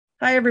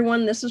Hi,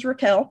 everyone. This is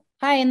Raquel.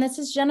 Hi, and this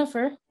is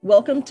Jennifer.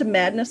 Welcome to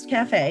Madness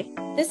Cafe.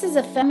 This is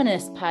a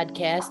feminist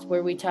podcast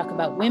where we talk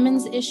about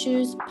women's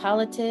issues,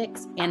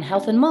 politics, and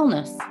health and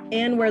wellness.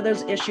 And where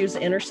those issues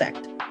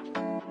intersect.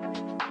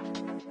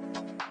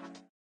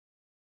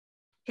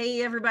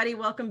 Hey, everybody.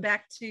 Welcome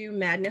back to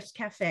Madness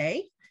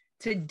Cafe.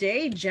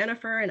 Today,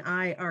 Jennifer and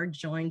I are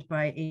joined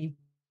by a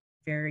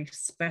very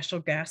special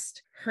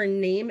guest. Her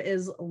name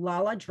is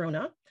Lala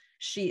Drona.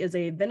 She is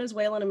a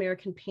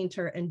Venezuelan-American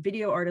painter and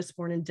video artist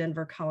born in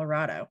Denver,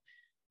 Colorado.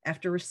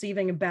 After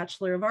receiving a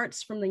Bachelor of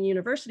Arts from the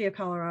University of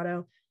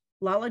Colorado,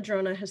 Lala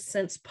Drona has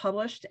since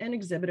published and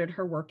exhibited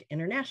her work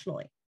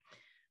internationally.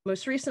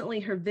 Most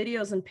recently, her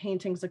videos and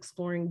paintings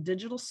exploring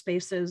digital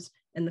spaces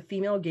and the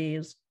female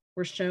gaze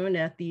were shown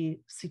at the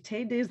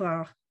Cite des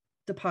Arts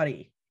de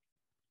Paris.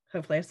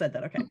 Hopefully I said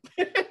that okay.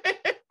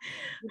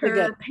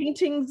 Her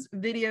paintings,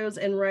 videos,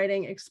 and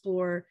writing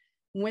explore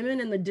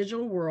women in the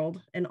digital world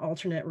and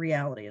alternate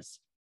realities.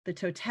 The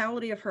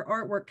totality of her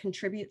artwork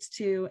contributes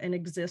to and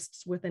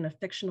exists within a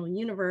fictional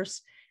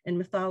universe and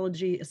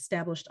mythology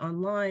established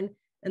online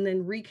and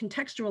then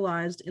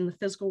recontextualized in the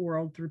physical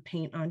world through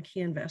paint on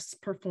canvas,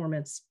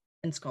 performance,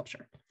 and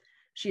sculpture.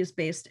 She is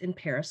based in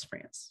Paris,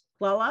 France.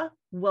 Lala,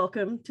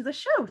 welcome to the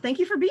show. Thank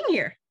you for being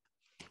here.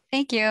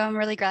 Thank you. I'm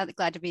really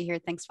glad to be here.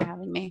 Thanks for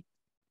having me.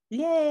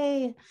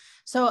 Yay.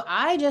 So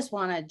I just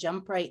want to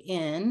jump right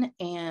in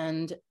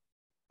and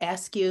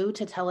ask you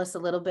to tell us a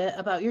little bit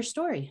about your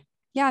story.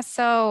 Yeah,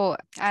 so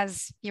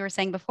as you were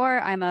saying before,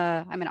 I'm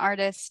an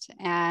artist,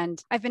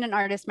 and I've been an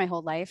artist my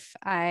whole life.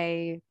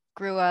 I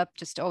grew up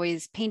just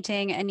always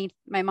painting.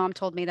 My mom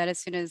told me that as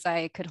soon as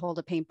I could hold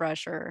a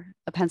paintbrush or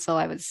a pencil,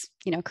 I was,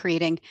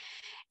 creating.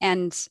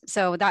 And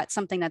so that's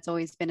something that's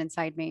always been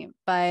inside me.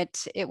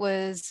 But it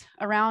was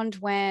around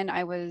when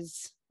I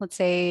was, let's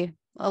say,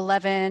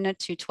 11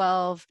 to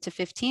 12 to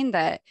 15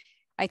 that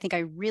I think I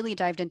really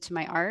dived into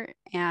my art.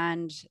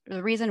 And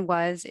the reason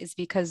is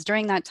because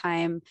during that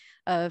time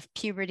of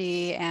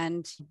puberty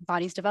and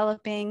bodies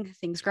developing,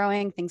 things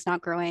growing, things not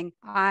growing,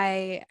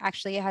 I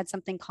actually had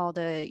something called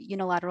a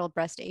unilateral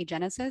breast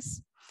agenesis.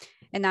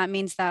 And that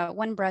means that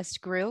one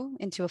breast grew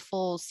into a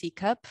full C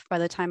cup by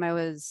the time I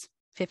was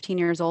 15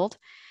 years old,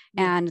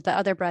 and the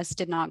other breast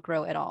did not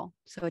grow at all.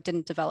 So it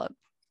didn't develop.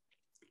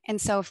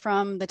 And so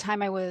from the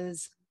time I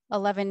was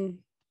 11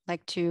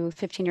 to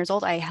 15 years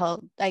old,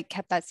 I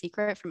kept that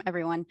secret from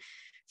everyone,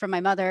 from my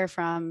mother,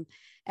 from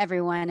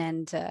everyone.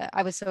 And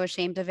I was so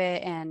ashamed of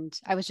it. And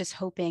I was just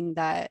hoping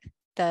that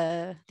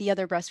the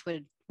other breast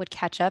would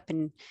catch up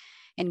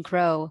and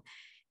grow.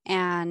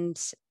 And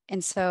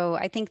so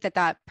I think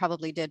that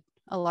probably did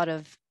a lot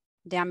of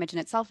damage in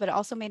itself, but it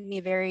also made me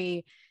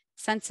very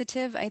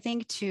sensitive, I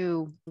think,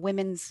 to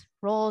women's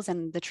roles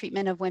and the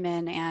treatment of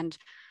women and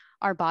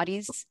our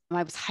bodies.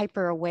 I was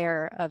hyper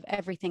aware of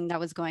everything that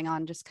was going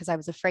on just because I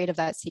was afraid of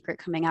that secret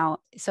coming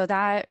out. So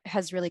that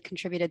has really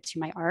contributed to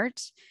my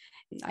art.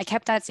 I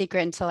kept that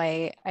secret until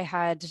I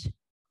had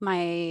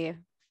my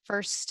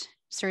first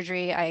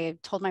surgery. I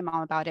told my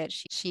mom about it.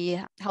 She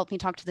helped me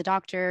talk to the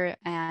doctor,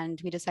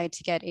 and we decided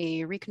to get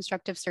a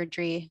reconstructive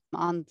surgery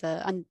on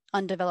the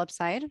undeveloped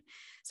side.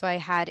 So I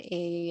had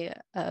a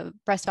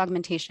breast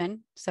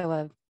augmentation,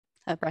 so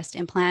a breast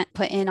implant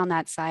put in on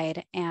that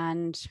side.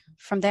 And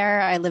from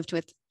there, I lived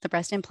with the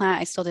breast implant.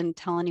 I still didn't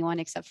tell anyone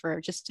except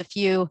for just a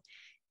few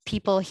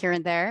people here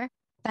and there.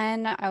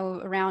 Then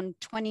around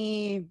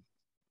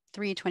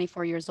 23,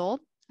 24 years old,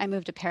 I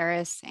moved to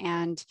Paris,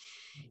 and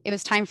it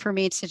was time for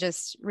me to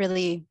just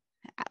really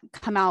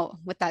come out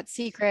with that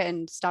secret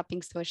and stop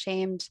being so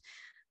ashamed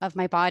of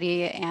my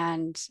body.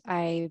 And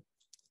I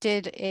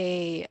did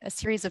a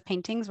series of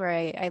paintings where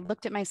I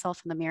looked at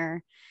myself in the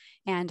mirror,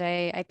 and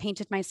I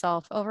painted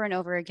myself over and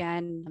over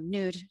again,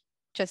 nude,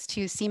 just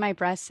to see my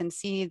breasts and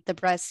see the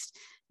breasts,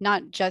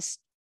 not just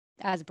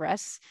as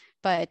breasts,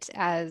 but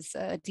as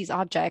these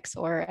objects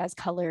or as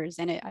colors.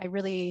 And I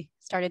really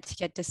started to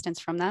get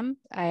distance from them.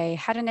 I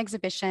had an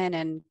exhibition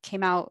and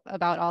came out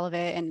about all of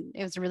it, and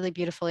it was a really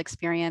beautiful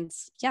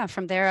experience. Yeah,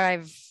 from there,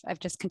 I've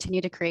just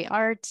continued to create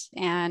art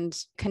and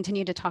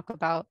continue to talk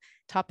about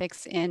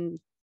topics in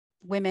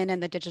women in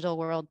the digital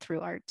world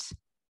through art.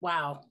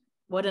 Wow.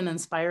 What an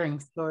inspiring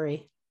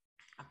story.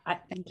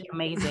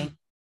 Amazing.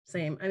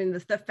 Same. I mean,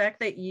 the fact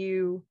that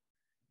you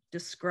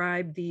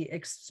describe the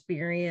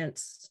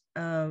experience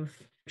of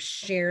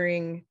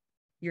sharing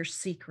your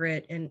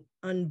secret and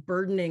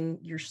unburdening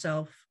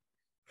yourself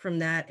from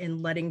that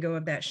and letting go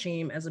of that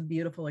shame as a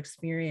beautiful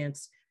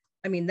experience.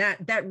 I mean,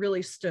 that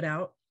really stood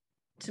out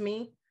to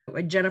me.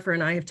 Jennifer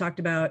and I have talked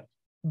about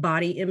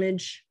body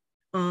image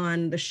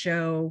on the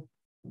show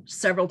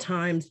several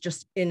times,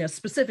 just in a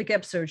specific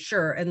episode,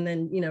 sure, and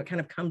then it kind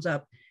of comes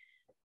up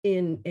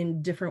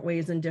in different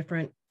ways in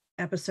different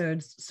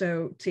episodes.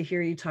 So to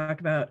hear you talk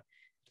about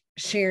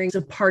sharing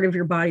a part of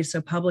your body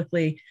so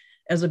publicly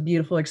as a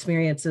beautiful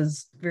experience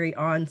is very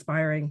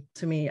awe-inspiring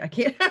to me. I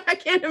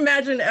can't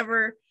imagine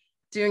ever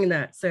doing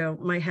that. So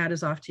my hat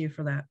is off to you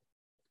for that.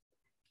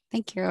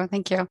 Thank you.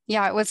 Thank you.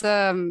 Yeah, it was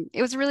a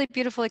really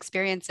beautiful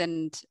experience.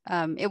 And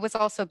it was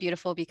also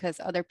beautiful because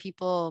other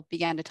people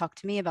began to talk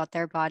to me about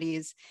their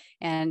bodies.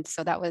 And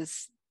so that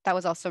was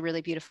also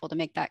really beautiful to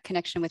make that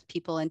connection with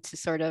people and to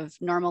sort of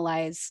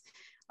normalize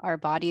our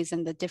bodies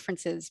and the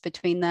differences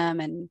between them,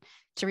 and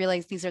to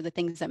realize these are the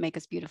things that make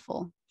us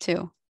beautiful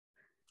too.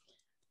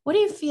 What do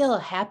you feel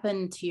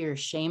happened to your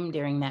shame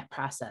during that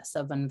process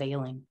of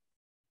unveiling?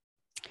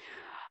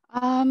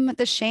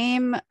 The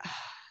shame,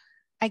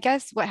 I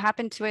guess what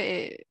happened to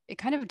it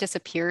kind of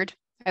disappeared.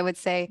 I would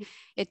say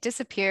it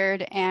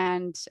disappeared.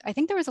 And I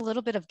think there was a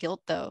little bit of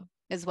guilt though,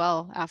 as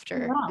well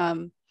after,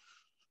 Wow.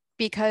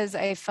 because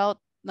I felt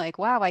like,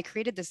 wow, I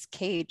created this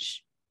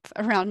cage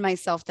around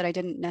myself that I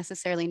didn't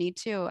necessarily need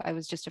to. I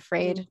was just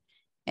afraid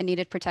and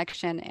needed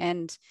protection.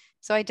 And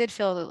so I did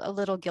feel a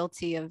little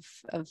guilty of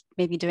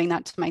maybe doing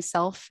that to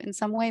myself in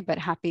some way, but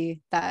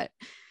happy that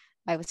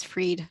I was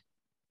freed.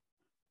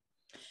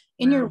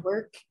 In your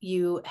work,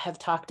 you have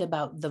talked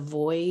about the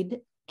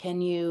void. Can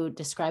you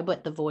describe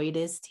what the void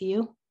is to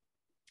you?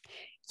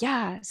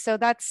 Yeah, so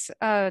that's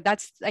I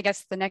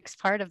guess the next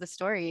part of the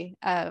story.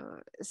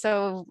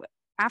 So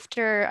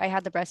after I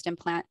had the breast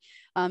implant,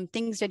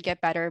 things did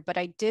get better, but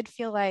I did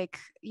feel like,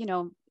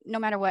 no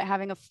matter what,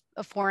 having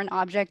a foreign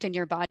object in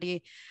your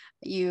body,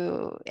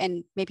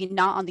 and maybe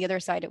not on the other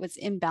side, it was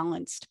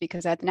imbalanced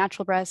because I had the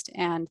natural breast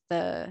and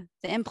the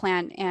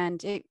implant,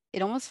 and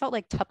it almost felt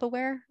like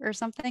Tupperware or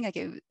something. Like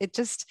it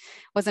just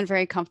wasn't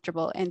very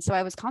comfortable, and so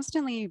I was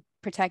constantly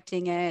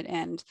protecting it.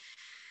 And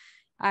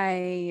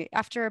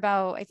after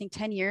about, I think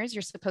 10 years,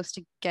 you're supposed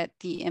to get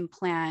the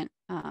implant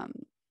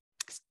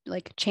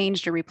like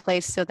changed or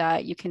replaced so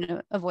that you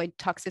can avoid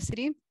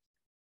toxicity.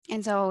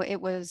 And so it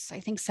was,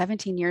 I think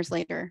 17 years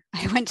later,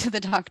 I went to the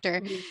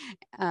doctor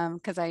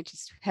because I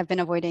just have been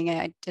avoiding it.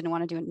 I didn't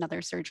want to do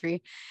another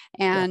surgery.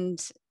 And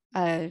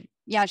the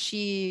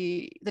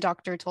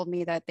doctor told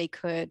me that they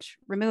could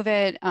remove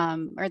it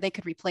or they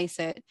could replace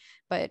it.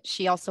 But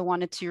she also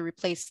wanted to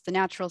replace the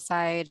natural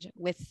side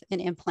with an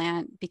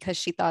implant because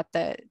she thought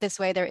that this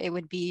way it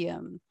would be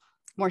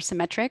more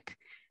symmetric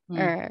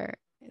or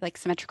like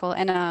symmetrical.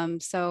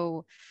 And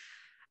so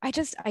I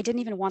didn't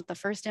even want the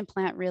first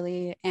implant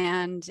really.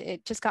 And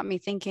it just got me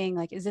thinking,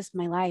 like, is this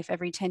my life?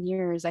 Every 10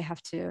 years, I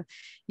have to,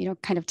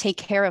 kind of take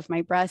care of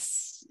my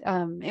breasts.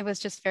 It was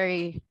just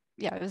it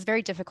was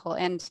very difficult.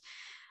 And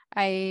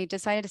I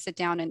decided to sit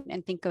down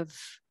and think of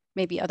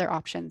maybe other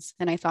options.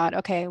 And I thought,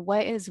 okay,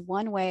 what is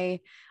one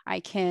way I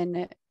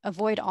can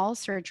avoid all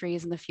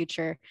surgeries in the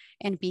future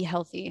and be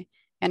healthy?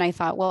 And I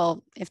thought,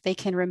 well, if they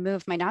can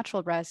remove my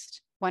natural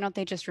breast, why don't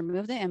they just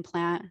remove the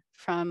implant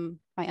from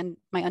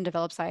my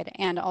undeveloped side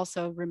and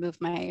also remove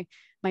my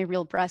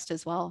real breast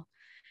as well?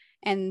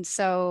 And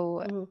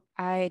so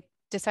I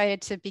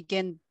decided to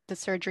begin the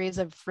surgeries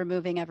of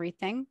removing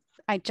everything.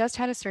 I just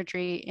had a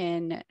surgery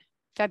in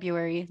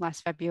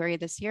last February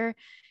this year,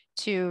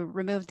 to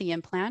remove the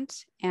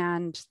implant,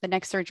 and the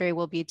next surgery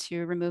will be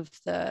to remove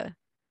the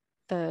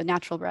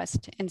natural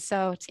breast. And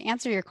so to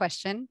answer your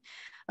question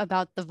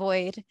about the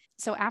void,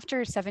 so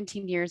after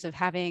 17 years of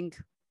having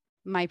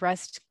my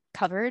breast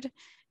covered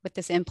with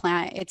this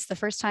implant, it's the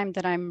first time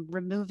that I'm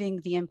removing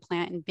the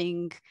implant and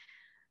being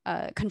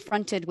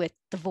confronted with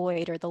the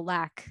void or the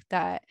lack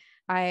that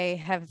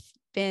I have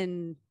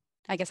been,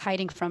 I guess,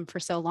 hiding from for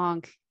so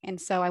long. And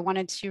so I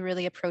wanted to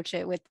really approach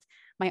it with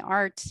my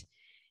art.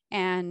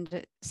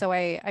 And so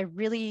I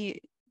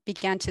really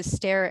began to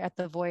stare at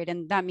the void.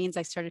 And that means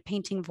I started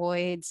painting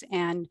voids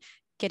and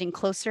getting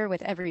closer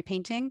with every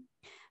painting.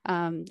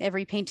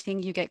 Every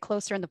painting you get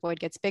closer and the void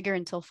gets bigger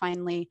until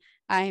finally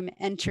I'm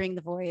entering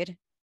the void.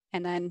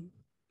 And then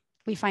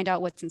we find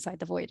out what's inside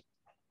the void.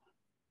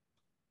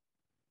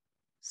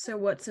 So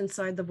what's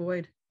inside the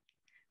void?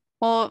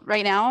 Well,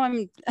 right now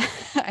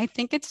I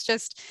think it's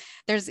just,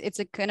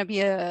 it's going to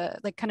be a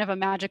like kind of a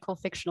magical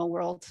fictional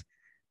world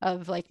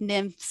of like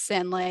nymphs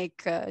and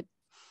like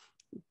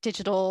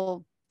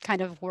digital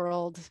kind of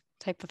world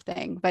type of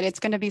thing. But it's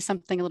going to be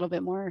something a little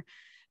bit more,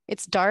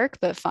 it's dark,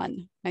 but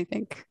fun, I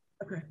think.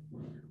 Okay.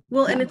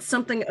 Well, and it's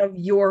something of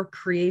your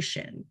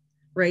creation,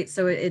 right?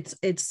 So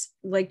it's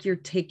like you're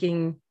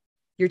taking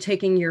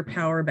your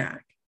power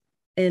back.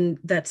 And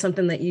that's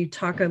something that you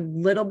talk a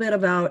little bit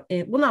about,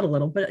 well, not a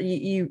little, but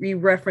you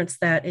reference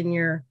that in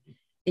your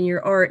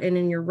art and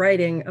in your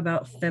writing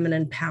about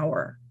feminine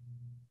power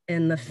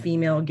and the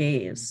female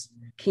gaze.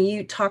 Can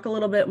you talk a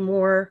little bit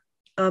more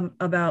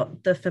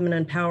about the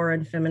feminine power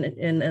and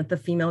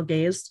the female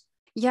gaze?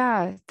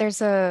 Yeah,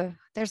 there's a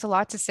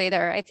lot to say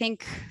there. I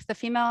think the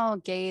female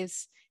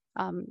gaze,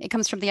 it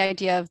comes from the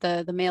idea of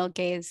the male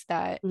gaze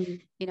that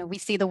we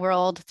see the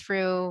world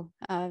through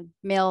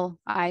male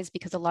eyes,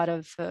 because a lot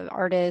of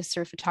artists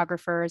or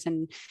photographers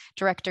and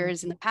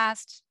directors in the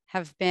past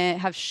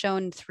have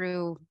shown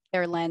through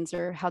their lens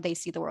or how they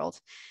see the world.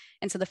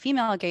 And so the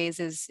female gaze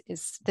is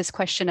this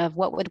question of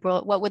what would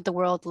the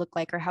world look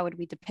like, or how would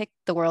we depict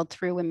the world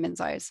through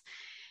women's eyes?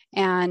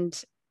 And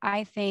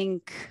I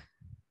think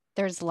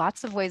there's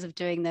lots of ways of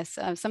doing this.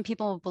 Some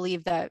people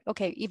believe that,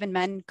 okay, even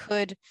men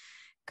could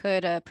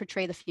could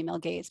portray the female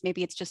gaze.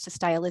 Maybe it's just a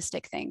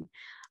stylistic thing.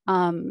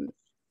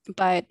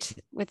 But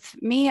with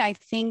me, I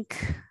think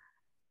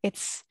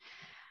it's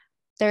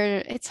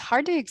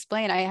hard to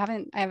explain.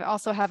 I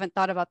also haven't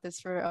thought about this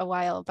for a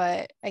while,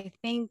 but I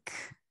think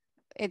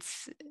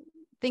it's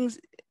things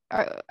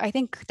are, I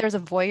think there's a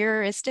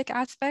voyeuristic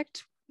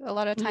aspect a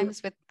lot of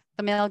times with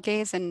the male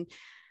gaze, and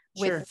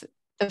with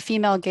the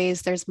female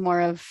gaze, there's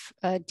more of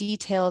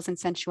details and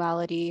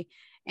sensuality.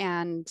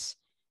 And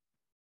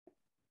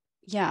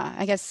yeah,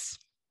 I guess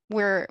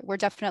we're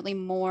definitely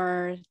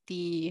more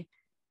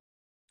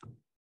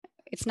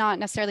it's not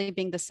necessarily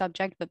being the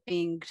subject, but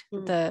being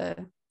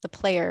the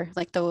player,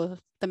 like the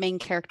main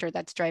character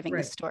that's driving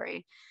the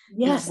story.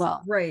 Yes. As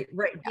well. Right.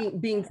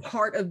 Being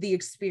part of the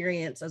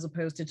experience as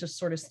opposed to just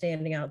sort of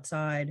standing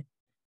outside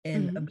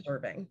and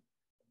observing.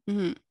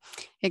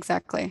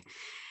 Exactly.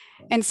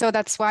 And so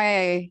that's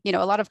why,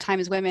 a lot of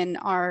times women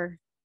are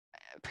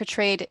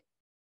portrayed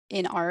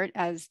in art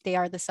as they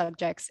are the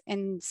subjects.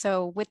 And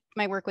so with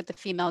my work with the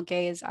female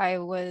gaze, I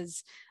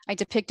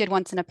depicted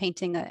once in a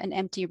painting an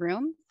empty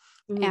room,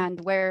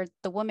 and where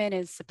the woman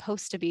is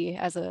supposed to be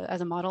as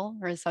a model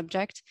or a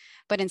subject,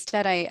 but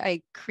instead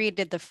I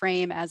created the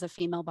frame as a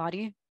female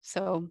body.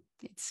 So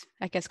it's,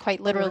 I guess,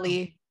 quite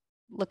literally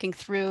looking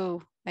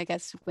through, I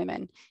guess,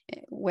 women,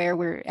 where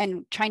we're,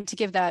 and trying to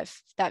give that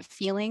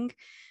feeling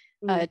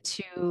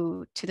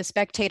to the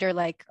spectator,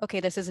 like, okay,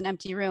 this is an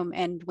empty room,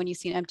 and when you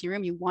see an empty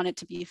room, you want it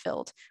to be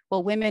filled.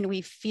 Well, women, we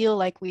feel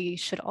like we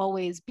should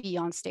always be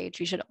on stage.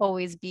 We should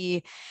always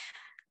be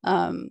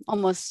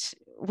almost,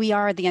 we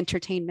are the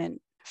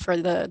entertainment for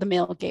the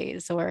male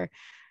gaze, or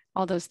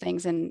all those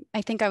things. And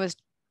I think I was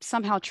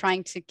somehow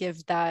trying to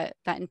give that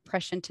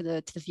impression to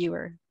the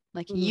viewer,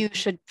 like, you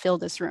should fill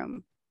this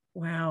room.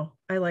 Wow,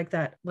 I like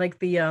that. Like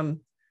the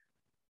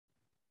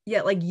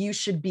like, you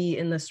should be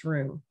in this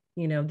room.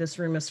 This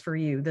room is for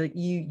you. That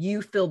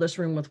you fill this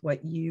room with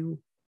what you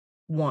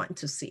want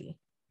to see.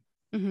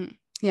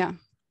 Yeah,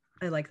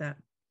 I like that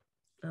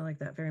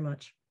very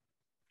much.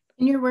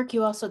 In your work,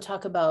 you also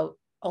talk about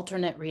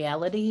alternate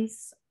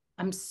realities.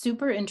 I'm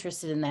super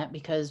interested in that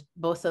because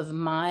both of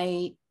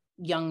my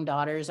young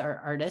daughters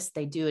are artists.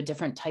 They do a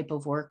different type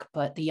of work,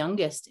 but the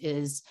youngest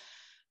is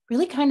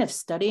really kind of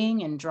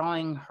studying and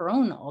drawing her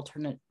own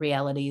alternate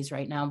realities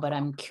right now. But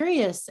I'm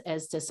curious,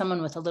 as to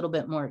someone with a little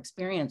bit more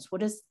experience,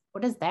 what does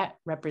that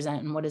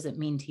represent, and what does it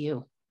mean to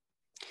you?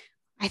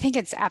 I think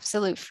it's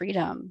absolute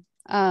freedom.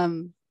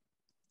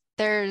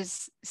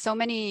 There's so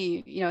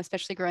many,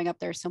 especially growing up,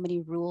 there's so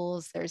many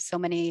rules, there's so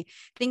many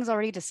things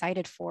already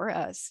decided for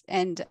us.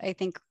 And I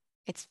think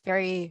it's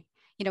very,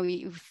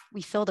 we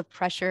feel the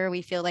pressure,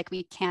 we feel like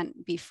we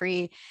can't be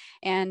free.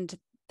 And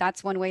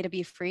that's one way to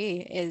be free,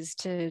 is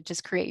to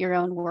just create your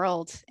own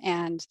world.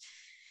 And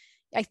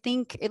I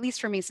think, at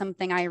least for me,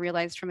 something I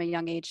realized from a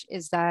young age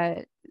is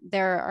that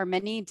there are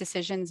many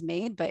decisions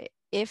made, but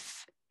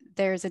if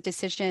there's a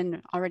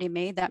decision already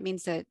made, that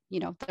means that,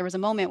 there was a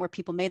moment where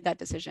people made that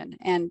decision.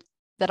 And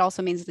that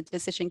also means the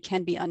decision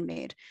can be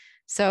unmade.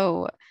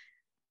 So,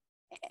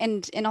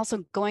 and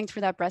also going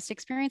through that breast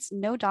experience,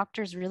 no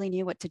doctors really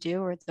knew what to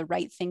do or the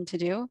right thing to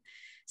do.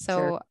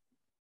 So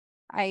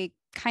I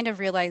kind of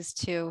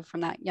realized too,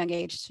 from that young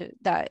age,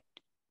 that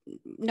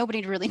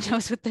nobody really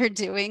knows what they're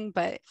doing,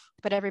 but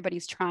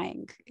everybody's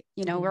trying,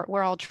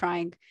 we're all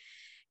trying.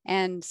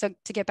 And so,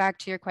 to get back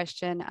to your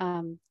question,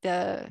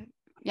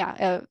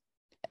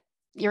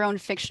 your own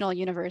fictional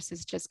universe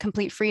is just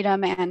complete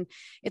freedom, and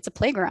it's a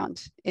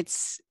playground.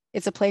 It's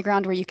a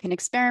playground where you can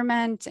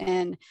experiment.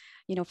 And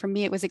for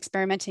me, it was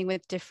experimenting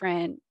with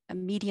different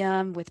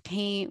medium, with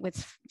paint,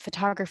 with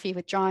photography,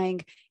 with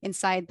drawing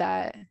inside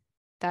that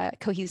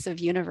cohesive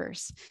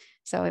universe.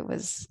 So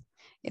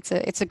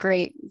it's a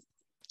great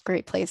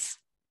place.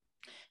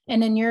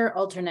 And in your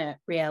alternate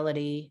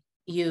reality,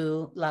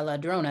 you, Lala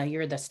Drona,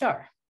 you're the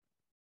star.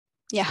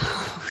 Yeah.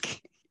 Okay.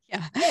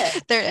 Yeah.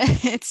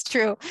 It's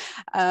true.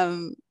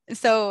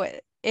 So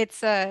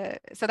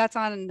that's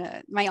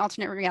on my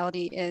alternate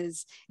reality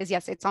is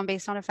yes, it's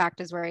based on a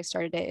fact, is where I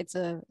started it. It's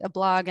a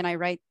blog, and I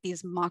write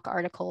these mock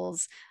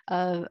articles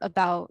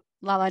about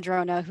Lala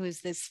Drona,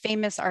 who's this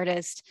famous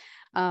artist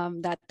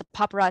that the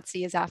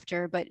paparazzi is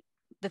after. But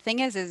the thing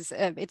is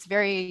it's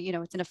very,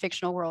 it's in a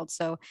fictional world.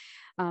 So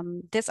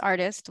this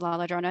artist,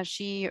 Lala Drona,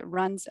 she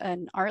runs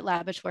an art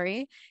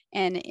laboratory,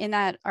 and in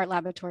that art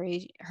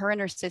laboratory, her and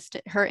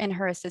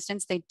her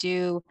assistants, they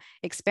do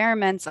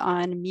experiments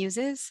on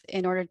muses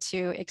in order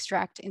to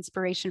extract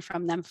inspiration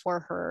from them for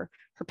her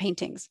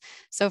paintings.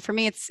 So for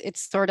me,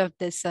 it's sort of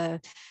this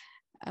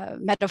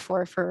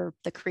metaphor for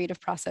the creative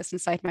process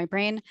inside my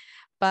brain.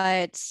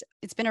 But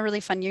it's been a really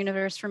fun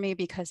universe for me,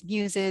 because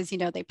muses,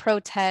 they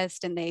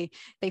protest and they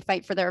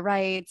fight for their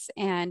rights,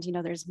 and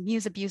there's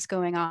muse abuse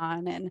going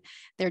on, and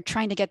they're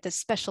trying to get this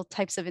special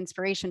types of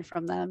inspiration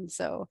from them.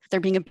 So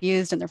they're being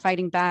abused and they're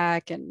fighting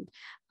back. And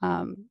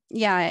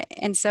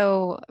and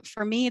so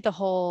for me,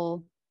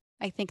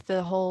 I think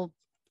the whole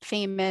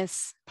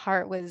famous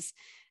part was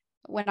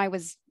when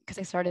because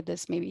I started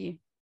this maybe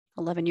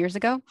 11 years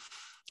ago.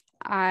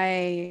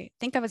 I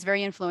think I was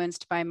very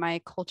influenced by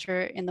my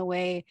culture in the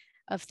way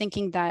of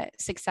thinking that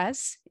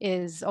success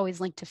is always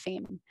linked to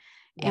fame.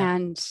 Yeah.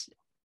 And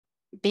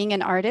being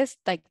an artist,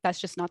 like that's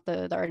just not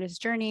the artist's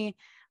journey.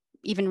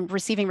 Even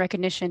receiving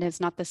recognition is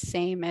not the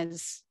same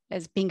as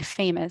being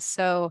famous.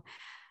 So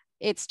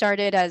it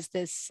started as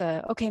this,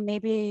 okay,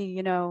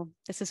 maybe,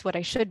 this is what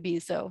I should be.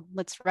 So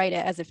let's write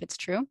it as if it's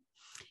true.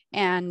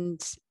 And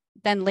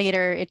then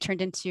later it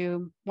turned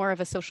into more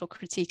of a social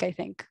critique, I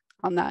think,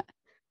 on that.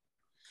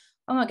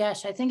 Oh my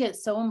gosh, I think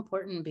it's so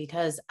important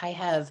because I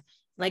have,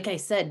 like I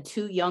said,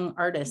 2 young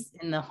artists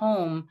in the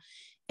home,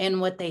 and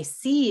what they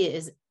see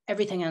is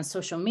everything on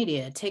social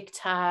media,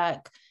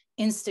 TikTok,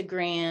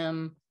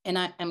 Instagram, and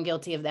I'm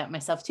guilty of that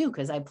myself too,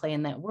 because I play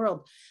in that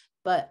world.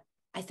 But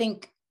I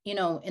think,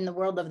 in the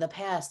world of the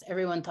past,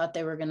 everyone thought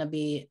they were going to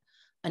be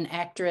an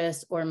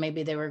actress, or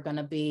maybe they were going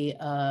to be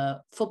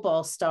a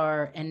football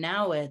star. And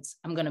now it's,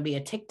 I'm going to be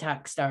a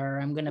TikTok star,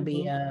 I'm going to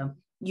be a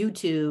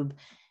YouTube.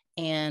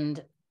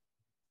 And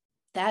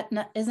that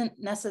isn't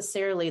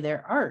necessarily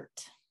their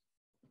art.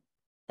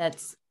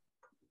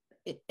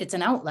 It's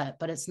an outlet,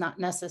 but it's not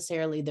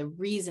necessarily the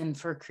reason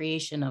for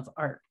creation of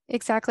art.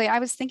 Exactly. I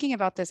was thinking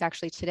about this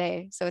actually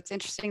today. So it's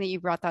interesting that you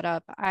brought that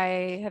up.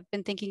 I have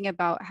been thinking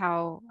about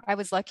how I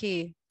was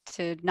lucky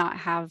to not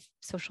have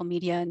social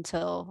media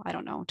until, I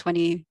don't know,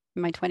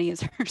 my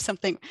 20s or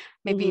something,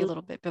 maybe a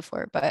little bit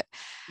before, but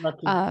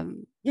Lucky.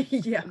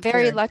 Yeah,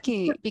 very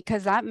lucky,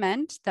 because that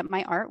meant that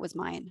my art was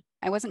mine.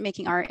 I wasn't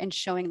making art and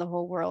showing the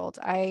whole world.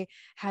 I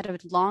had a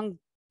long,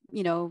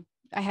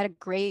 I had a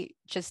great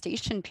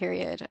gestation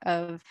period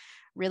of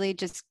really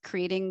just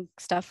creating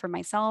stuff for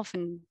myself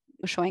and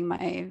showing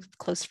my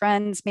close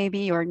friends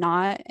maybe or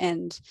not,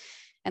 and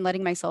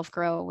letting myself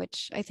grow,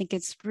 which I think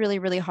is really,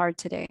 really hard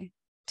today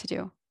to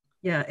do.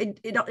 Yeah,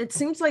 it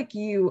seems like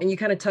you, and you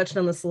kind of touched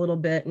on this a little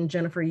bit, and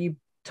Jennifer, you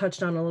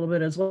touched on a little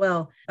bit as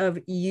well, of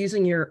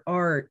using your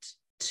art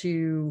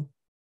to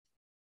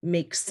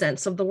make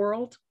sense of the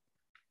world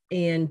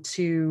and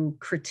to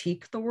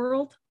critique the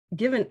world,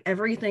 given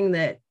everything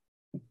that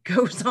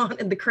goes on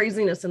and the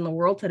craziness in the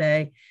world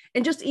today,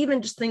 and just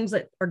things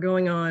that are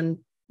going on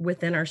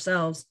within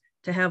ourselves,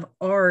 to have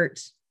art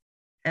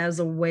as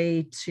a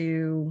way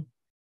to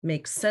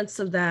make sense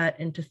of that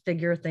and to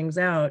figure things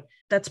out.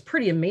 That's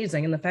pretty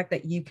amazing. And the fact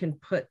that you can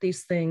put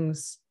these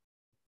things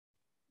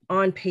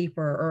on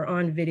paper or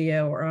on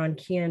video or on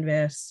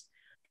canvas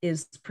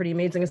is pretty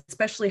amazing,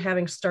 especially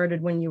having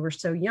started when you were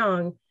so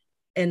young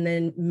and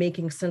then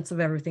making sense of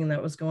everything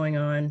that was going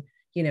on,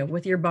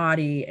 with your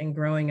body and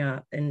growing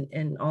up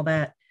and all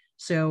that.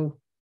 So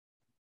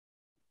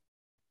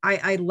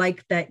I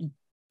like that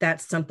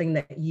that's something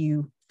that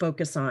you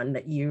focus on,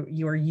 that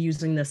you are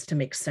using this to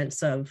make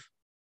sense of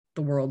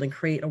the world and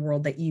create a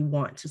world that you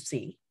want to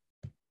see.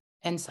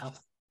 And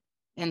self.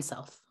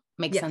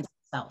 Make sense of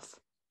self.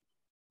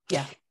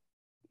 Yeah.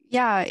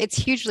 Yeah, it's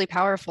hugely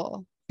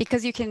powerful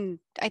because you can,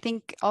 I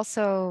think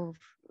also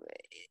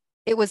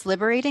it was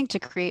liberating to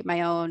create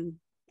my own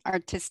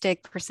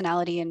artistic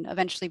personality and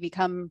eventually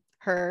become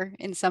her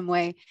in some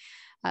way,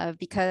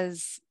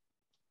 because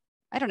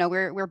I don't know,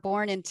 we're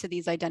born into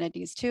these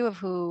identities too of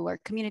who our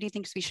community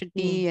thinks we should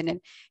be, and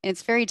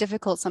it's very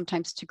difficult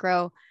sometimes to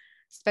grow,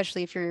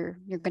 especially if you're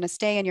going to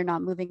stay and you're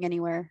not moving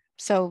anywhere.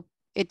 So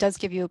it does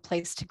give you a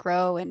place to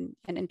grow and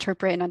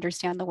interpret and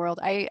understand the world.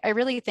 I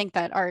really think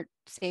that art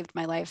saved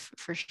my life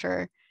for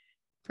sure.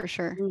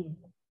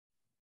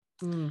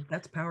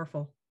 That's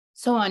powerful.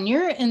 So on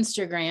your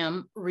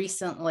Instagram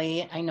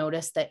recently, I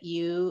noticed that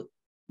you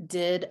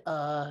did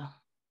a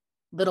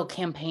little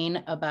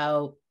campaign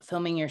about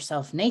filming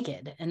yourself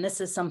naked. And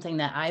this is something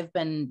that I've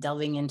been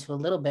delving into a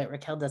little bit.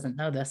 Raquel doesn't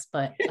know this,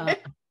 but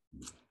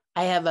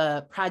I have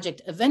a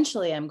project.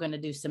 Eventually, I'm going to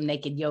do some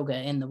naked yoga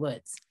in the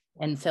woods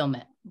and film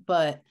it.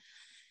 But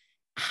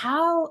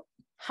how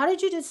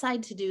did you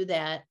decide to do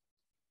that?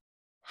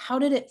 How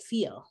did it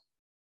feel?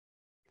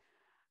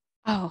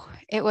 Oh,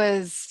 it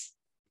was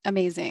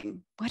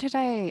amazing.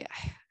 I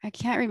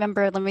can't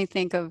remember. Let me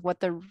think of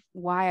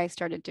why I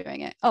started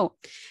doing it. Oh,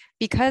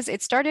 because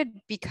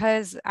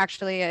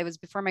actually it was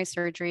before my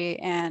surgery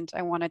and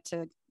I wanted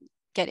to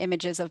get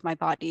images of my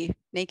body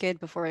naked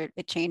before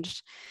it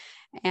changed,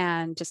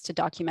 and just to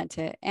document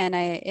it. And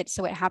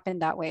so it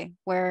happened that way,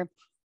 where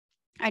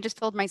I just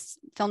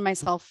filmed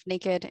myself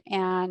naked,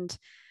 and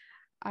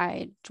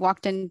I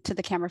walked into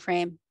the camera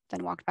frame,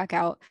 then walked back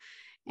out,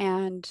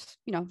 and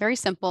very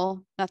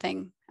simple,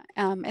 nothing.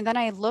 And then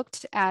I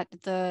looked back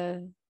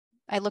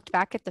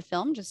at the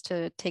film just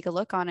to take a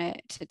look on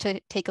it, to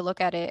take a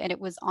look at it, and it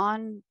was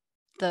on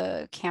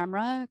the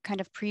camera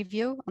kind of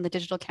preview on the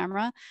digital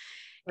camera.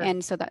 Right.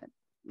 And so that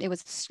it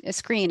was a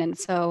screen. And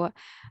so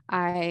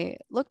I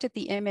looked at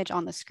the image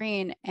on the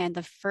screen, and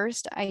the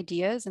first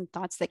ideas and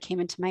thoughts that came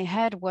into my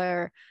head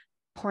were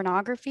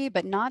pornography,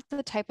 but not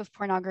the type of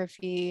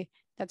pornography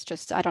that's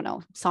just, I don't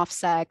know, soft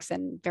sex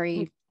and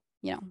very,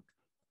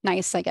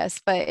 nice, I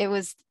guess. But it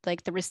was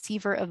like the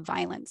receiver of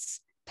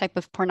violence type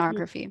of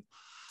pornography.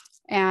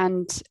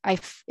 And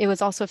it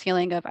was also a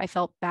feeling of, I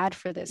felt bad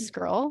for this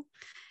girl.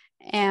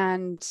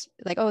 and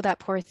like, oh, that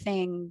poor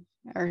thing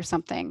or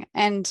something.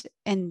 And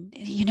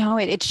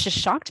it just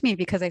shocked me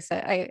because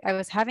I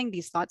was having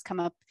these thoughts come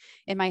up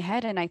in my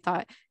head, and I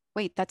thought,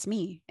 wait, that's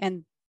me.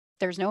 And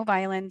there's no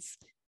violence.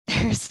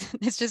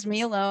 It's just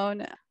me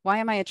alone. Why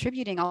am I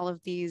attributing all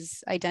of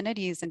these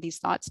identities and these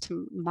thoughts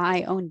to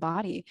my own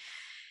body?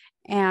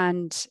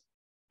 And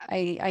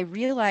I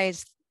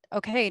realized,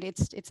 okay,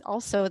 it's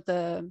also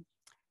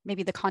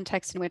maybe the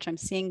context in which I'm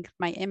seeing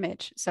my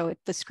image. So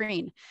the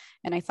screen.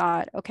 And I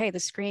thought, okay, the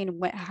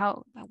screen,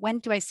 when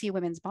do I see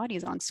women's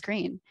bodies on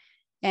screen?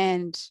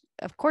 And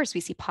of course we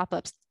see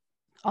pop-ups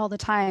all the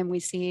time. We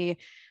see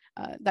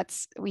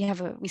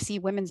we see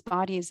women's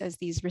bodies as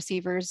these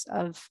receivers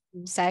of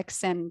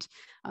sex and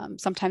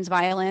sometimes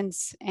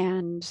violence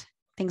and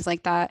things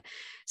like that.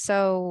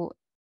 So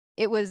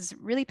it was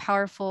really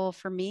powerful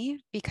for me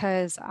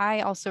because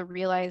I also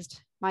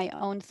realized my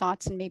own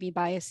thoughts and maybe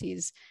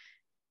biases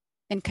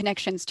and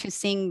connections to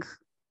seeing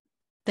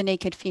the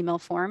naked female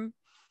form.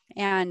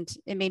 And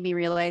it made me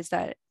realize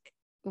that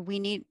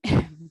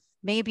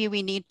maybe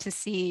we need to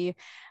see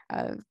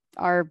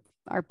our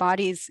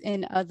bodies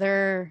in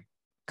other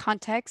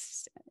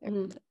contexts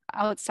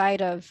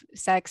outside of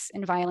sex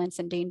and violence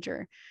and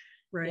danger.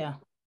 Right. Yeah.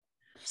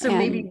 So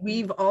maybe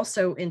we've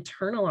also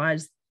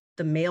internalized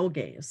the male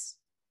gaze.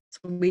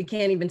 So we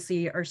can't even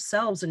see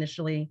ourselves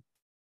initially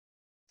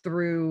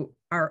through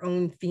our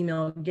own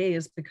female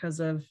gaze because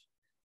of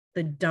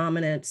the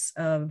dominance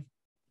of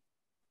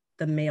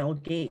the male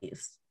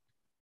gaze.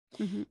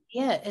 Mm-hmm.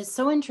 Yeah, it's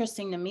so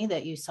interesting to me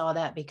that you saw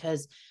that,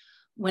 because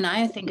when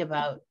I think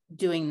about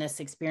doing this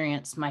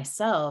experience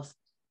myself,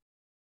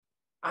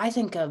 I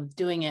think of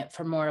doing it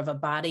for more of a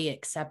body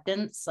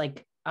acceptance.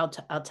 Like I'll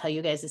tell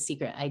you guys a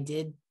secret. I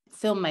did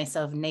film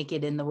myself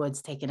naked in the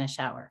woods taking a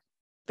shower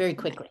very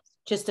quickly,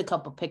 just a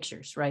couple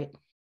pictures, right?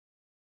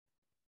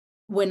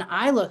 When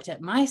I looked at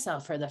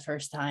myself for the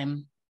first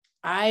time,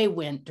 I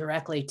went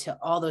directly to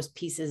all those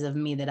pieces of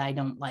me that I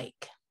don't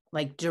like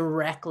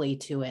directly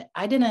to it.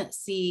 I didn't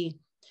see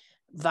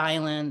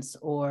violence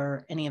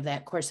or any of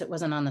that. Of course, it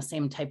wasn't on the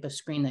same type of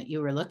screen that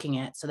you were looking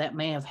at, so that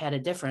may have had a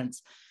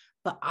difference.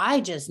 But I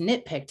just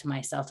nitpicked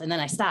myself, and then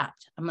I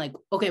stopped. I'm like,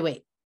 okay,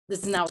 wait, this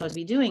is not what I'm supposed to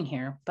be doing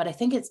here. But I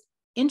think it's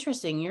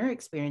interesting, your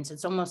experience.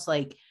 It's almost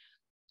like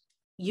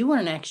you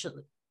weren't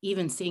actually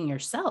even seeing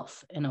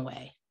yourself in a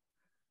way.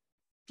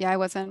 Yeah, I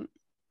wasn't.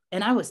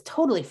 And I was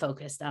totally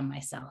focused on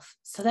myself.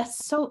 So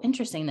that's so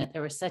interesting that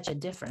there was such a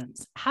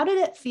difference. How did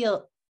it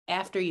feel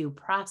after you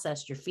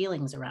processed your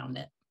feelings around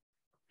it?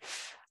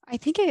 I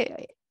think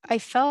I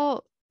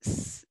felt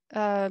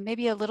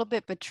maybe a little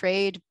bit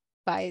betrayed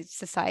by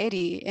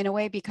society in a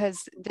way,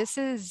 because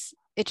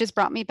it just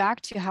brought me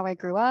back to how I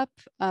grew up,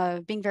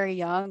 being very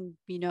young,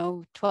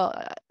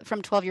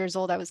 12 years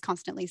old, I was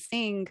constantly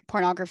seeing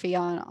pornography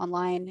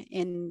online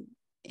in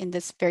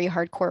this very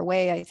hardcore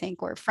way, I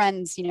think, or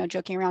friends,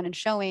 joking around and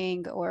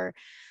showing, or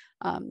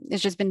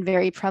it's just been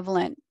very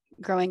prevalent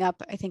growing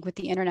up, I think, with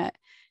the internet.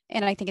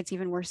 And I think it's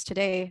even worse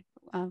today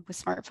with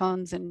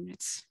smartphones, and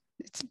it's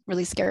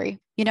really scary.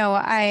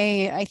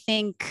 I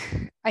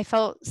think I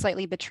felt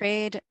slightly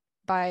betrayed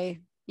by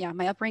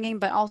my upbringing,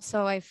 but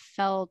also I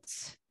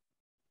felt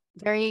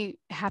very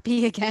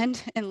happy again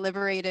and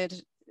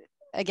liberated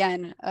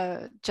again,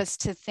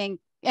 just to think.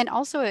 And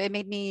also it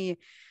made me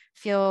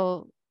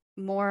feel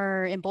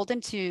more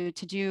emboldened to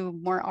do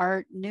more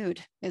art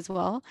nude as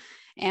well,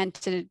 and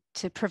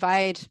to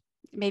provide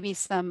maybe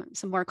some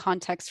more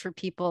context for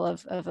people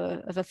of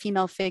a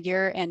female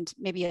figure, and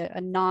maybe a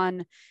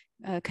non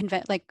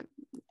like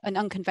an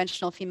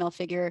unconventional female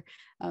figure,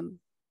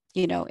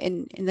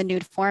 in the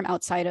nude form,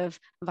 outside of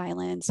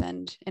violence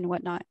and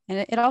whatnot.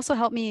 And it also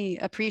helped me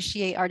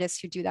appreciate artists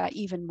who do that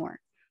even more.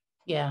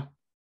 Yeah,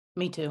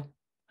 me too.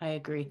 I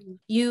agree.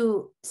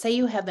 You say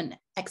you have an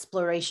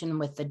exploration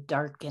with the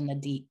dark and the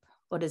deep.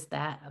 What is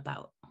that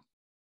about?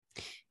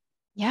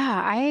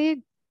 Yeah,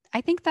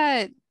 I think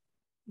that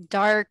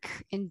dark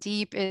and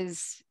deep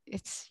it's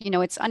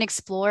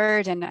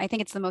unexplored, and I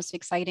think it's the most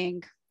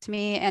exciting to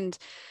me. And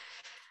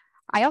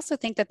I also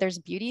think that there's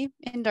beauty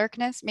in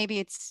darkness.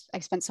 Maybe I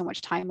spent so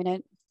much time in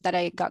it that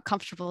I got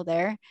comfortable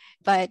there,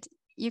 but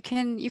you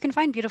can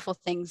find beautiful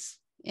things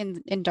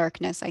in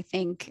darkness, I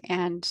think.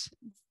 And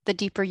the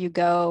deeper you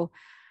go,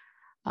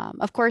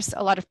 of course,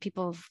 a lot of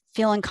people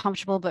feel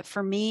uncomfortable, but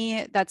for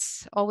me,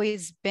 that's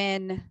always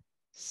been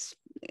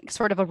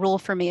sort of a rule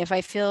for me. If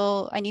I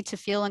need to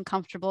feel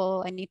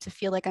uncomfortable, I need to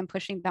feel like I'm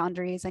pushing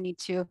boundaries. I need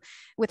to,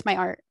 with my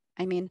art,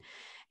 I mean,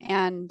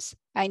 and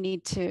I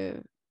need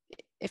to,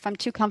 if I'm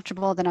too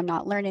comfortable, then I'm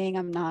not learning,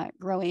 I'm not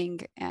growing.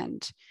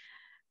 And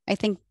I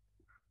think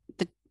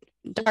the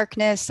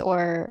darkness,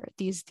 or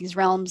these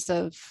realms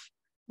of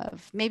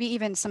maybe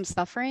even some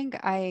suffering,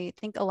 I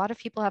think a lot of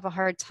people have a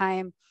hard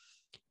time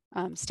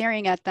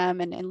staring at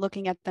them and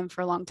looking at them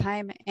for a long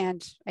time.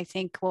 And I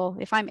think, well,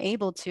 if I'm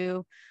able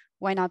to,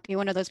 why not be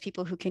one of those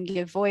people who can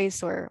give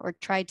voice or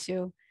try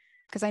to?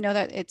 Because I know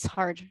that it's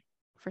hard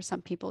for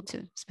some people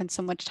to spend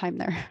so much time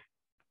there.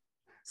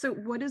 So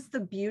what is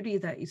the beauty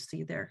that you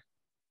see there?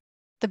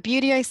 The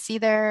beauty I see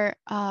there,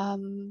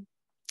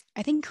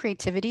 I think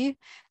creativity.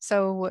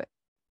 So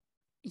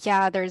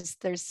yeah, there's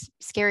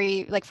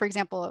scary, like for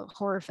example,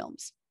 horror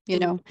films, you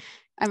know.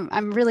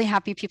 I'm really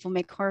happy people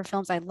make horror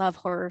films. I love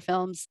horror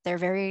films. They're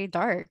very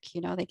dark,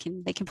 you know, they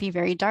can be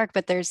very dark,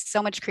 but there's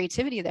so much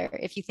creativity there.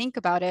 If you think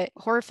about it,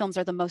 horror films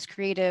are the most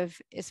creative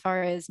as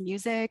far as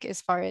music, as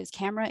far as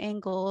camera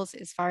angles,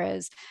 as far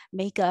as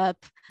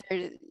makeup.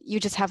 You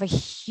just have a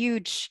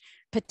huge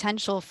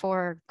potential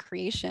for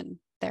creation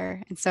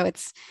there. And so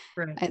it's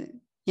Right.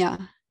 yeah.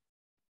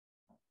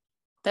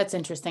 That's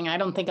interesting. I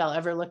don't think I'll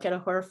ever look at a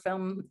horror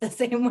film the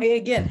same way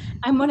again.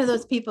 I'm one of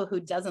those people who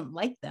doesn't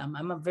like them.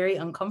 I'm very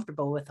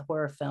uncomfortable with a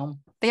horror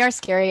film. They are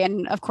scary.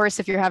 And of course,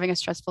 if you're having a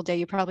stressful day,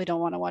 you probably don't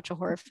want to watch a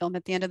horror film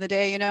at the end of the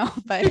day, you know,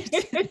 but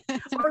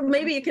or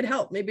maybe it could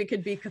help. Maybe it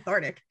could be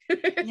cathartic.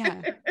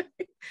 Yeah.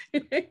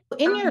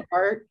 In your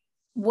art,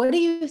 what do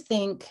you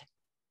think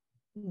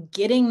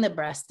getting the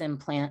breast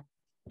implant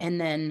and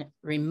then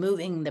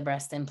removing the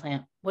breast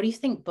implant, what do you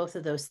think both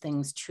of those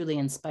things truly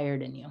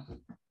inspired in you?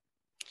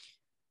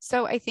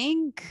 So I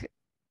think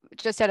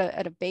just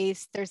at a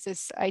base, there's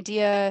this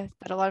idea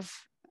that a lot of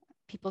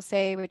people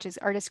say, which is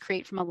artists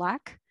create from a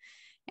lack.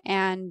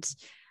 And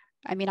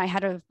I mean, I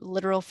had a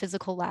literal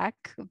physical lack,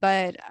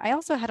 but I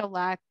also had a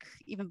lack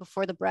even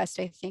before the breast.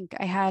 I think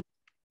I had,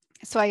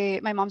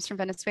 my mom's from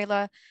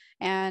Venezuela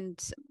and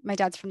my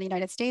dad's from the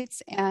United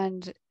States.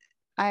 And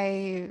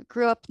I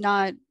grew up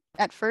not,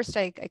 at first,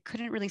 I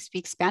couldn't really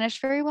speak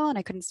Spanish very well, and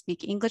I couldn't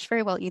speak English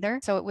very well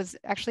either. So it was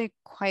actually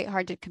quite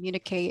hard to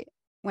communicate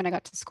when I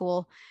got to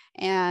school.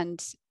 And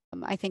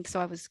I think so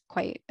I was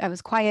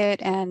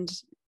quiet, and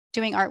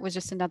doing art was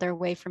just another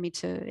way for me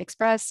to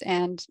express.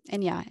 And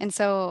yeah. And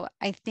so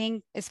I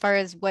think as far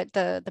as what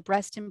the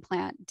breast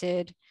implant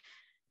did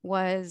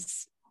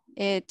was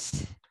I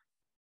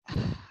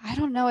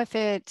don't know if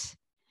I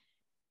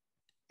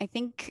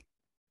think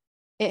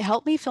it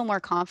helped me feel more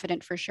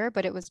confident for sure,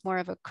 but it was more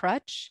of a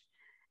crutch.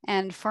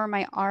 And for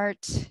my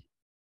art,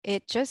 I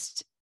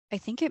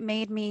think it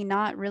made me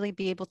not really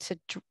be able to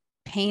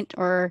paint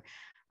or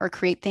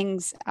create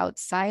things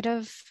outside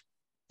of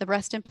the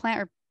breast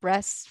implant or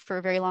breasts for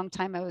a very long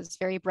time. I was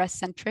very breast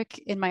centric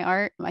in my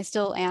art. I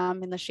still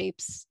am in the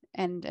shapes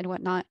and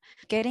whatnot.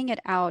 Getting it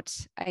out,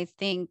 I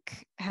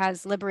think,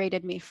 has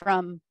liberated me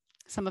from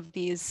some of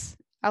these.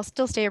 I'll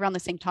still stay around the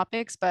same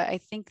topics, but I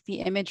think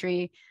the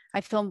imagery, I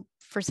feel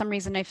for some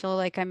reason, I feel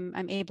like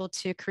I'm able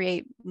to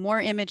create more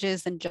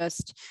images than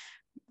just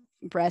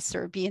breasts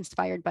or be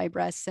inspired by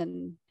breasts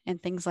and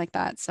things like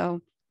that.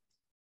 So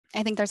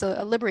I think there's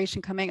a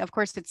liberation coming. Of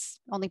course, it's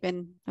only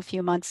been a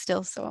few months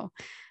still, so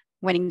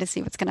waiting to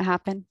see what's going to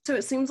happen. So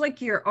it seems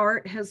like your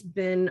art has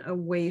been a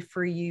way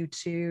for you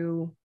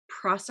to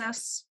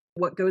process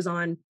what goes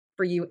on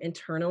for you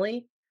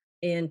internally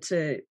and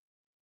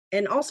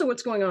also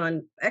what's going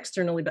on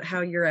externally, but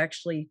how you're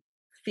actually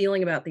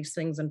feeling about these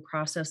things and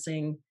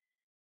processing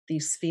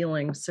these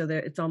feelings, so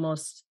that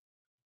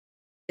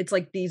it's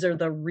like these are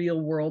the real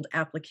world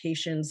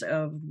applications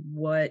of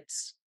what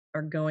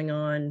are going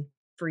on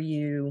for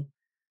you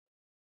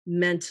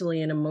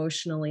mentally and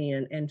emotionally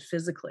and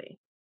physically.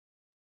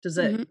 Is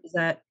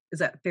that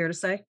fair to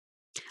say?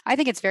 I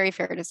think it's very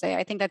fair to say.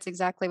 I think that's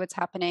exactly what's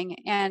happening.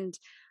 And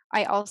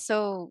I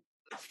also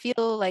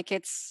feel like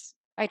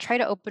I try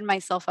to open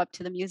myself up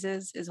to the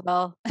muses as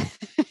well.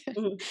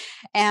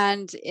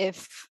 And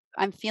if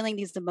I'm feeling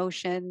these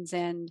emotions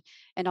and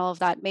all of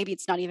that, maybe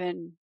it's not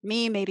even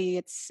me, maybe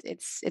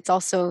it's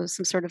also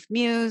some sort of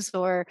muse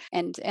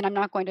and I'm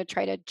not going to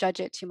try to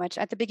judge it too much.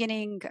 At the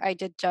beginning, I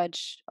did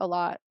judge a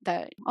lot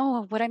that,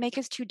 oh, what I make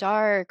is too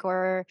dark,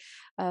 or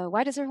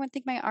why does everyone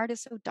think my art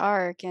is so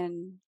dark?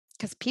 And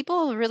because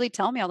people really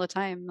tell me all the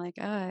time, like,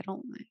 oh,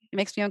 it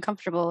makes me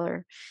uncomfortable,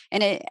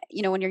 and it,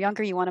 when you're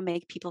younger, you want to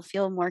make people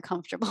feel more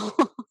comfortable.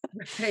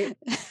 Right.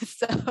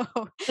 So,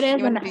 but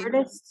as an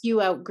artist,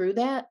 you outgrew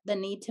the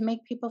need to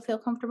make people feel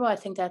comfortable. I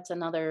think that's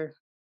another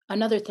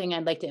thing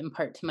I'd like to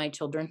impart to my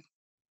children.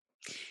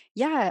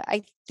 Yeah,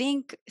 I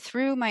think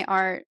through my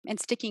art and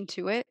sticking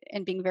to it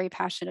and being very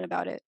passionate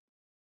about it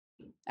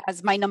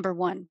as my number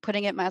one,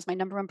 putting it as my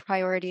number one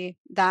priority,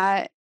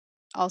 that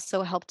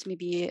also helped me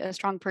be a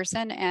strong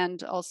person,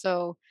 and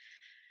also,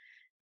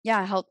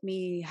 yeah, helped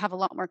me have a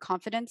lot more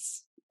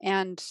confidence.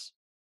 And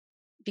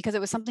because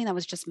it was something that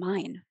was just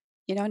mine,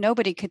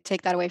 nobody could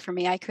take that away from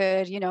me. I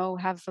could,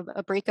 have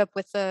a breakup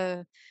with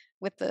a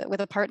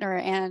partner,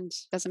 and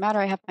doesn't matter,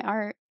 I have my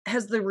art.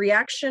 Has the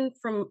reaction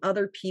from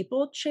other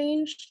people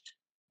changed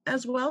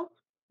as well?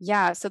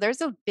 Yeah, so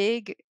there's a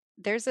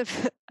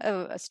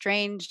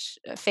strange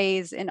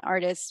phase in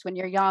artists when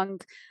you're young,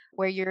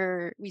 where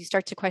you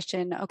start to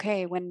question,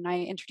 okay, when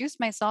I introduce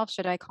myself,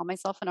 should I call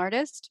myself an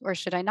artist or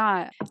should I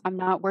not? I'm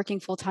not working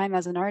full time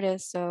as an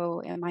artist,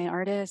 so am I an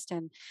artist?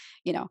 And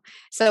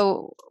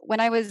so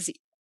when I was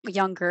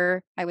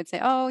younger, I would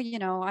say, oh,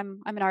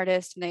 I'm an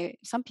artist, and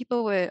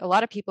a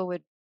lot of people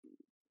would,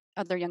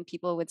 other young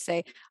people would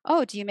say,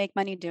 oh, do you make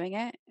money doing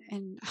it?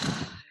 And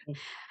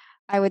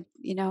I would,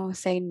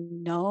 say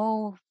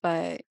no,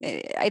 but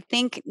I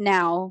think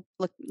now,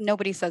 look,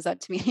 nobody says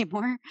that to me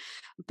anymore.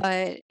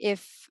 But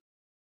if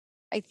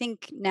I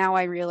think now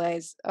I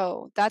realize,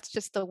 oh, that's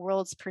just the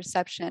world's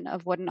perception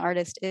of what an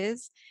artist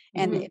is.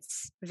 And Mhm.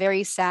 it's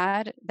very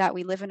sad that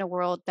we live in a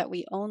world that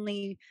we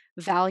only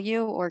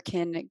value or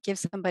can give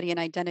somebody an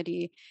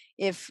identity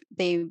if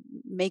they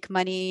make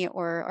money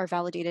or are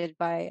validated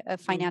by a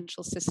Mhm.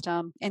 financial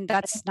system. And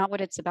that's not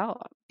what it's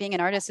about. Being an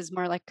artist is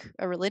more like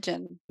a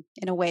religion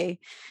in a way,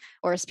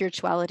 or a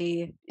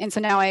spirituality. And so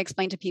now I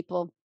explain to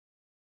people,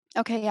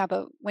 okay, yeah,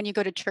 but when you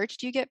go to church,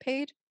 do you get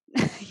paid?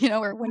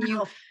 Or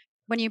Wow.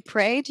 when you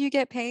pray, do you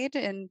get paid?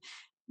 And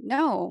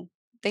no,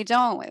 they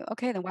don't.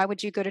 Okay, then why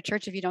would you go to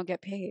church if you don't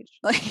get paid?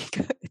 Like,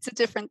 it's a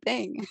different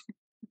thing.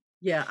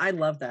 Yeah, I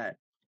love that.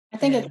 I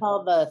think it's And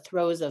all the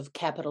throes of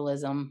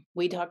capitalism.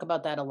 We talk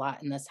about that a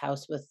lot in this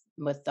house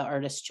with the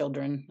artist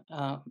children.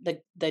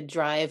 The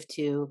drive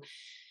to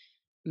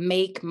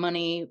make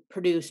money,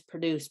 produce,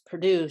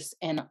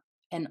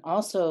 and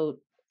also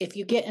if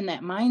you get in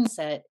that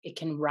mindset, it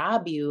can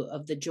rob you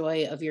of the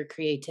joy of your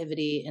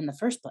creativity in the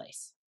first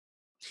place.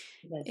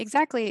 That's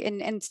Exactly.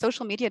 And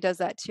social media does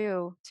that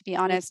too, to be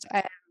yeah, honest.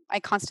 I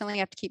constantly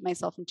have to keep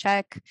myself in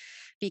check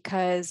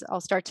because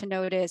I'll start to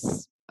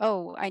notice,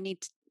 oh,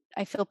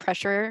 I feel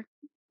pressure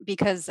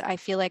because I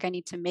feel like I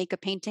need to make a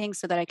painting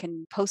so that I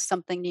can post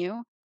something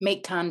new.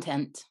 make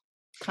content.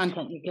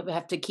 You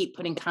have to keep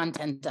putting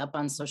content up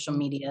on social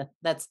media.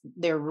 That's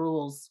their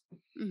rules.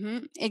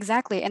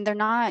 Exactly, and they're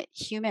not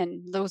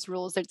human, those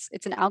rules.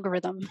 It's an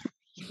algorithm.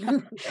 You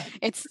know?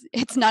 yeah.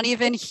 It's not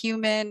even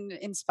human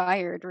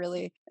inspired,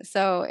 really.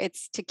 So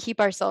it's to keep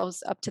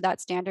ourselves up to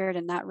that standard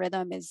and that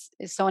rhythm is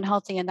so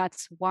unhealthy, and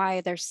that's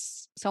why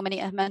there's so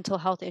many mental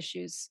health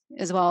issues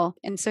as well.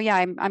 And so yeah,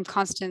 I'm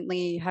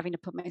constantly having to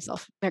put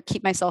myself or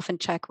keep myself in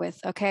check with,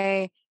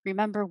 okay,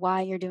 remember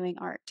why you're doing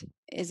art.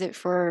 Is it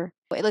for,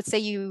 let's say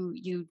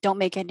you don't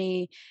make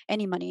any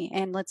money,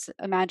 and let's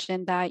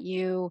imagine that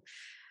you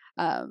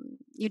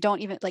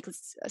don't even like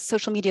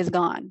social media is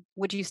gone,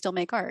 would you still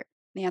make art?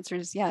 The answer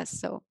is yes.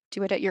 So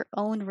do it at your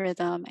own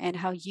rhythm and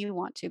how you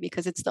want to,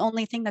 because it's the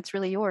only thing that's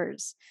really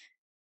yours.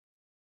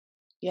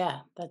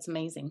 Yeah, that's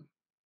amazing.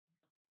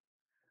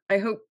 I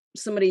hope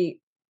somebody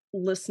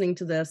listening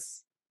to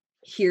this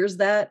hears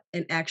that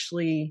and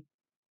actually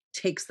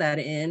takes that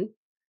in,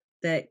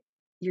 that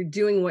you're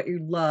doing what you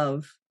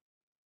love.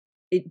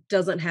 It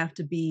doesn't have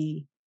to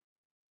be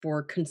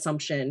for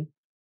consumption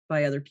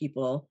by other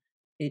people.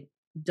 It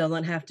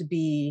doesn't have to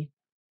be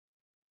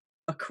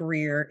a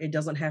career. It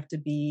doesn't have to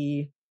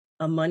be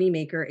a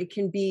moneymaker. It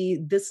can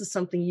be, this is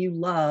something you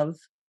love,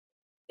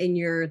 and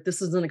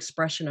this is an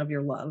expression of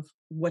your love.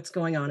 What's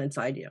going on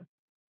inside you?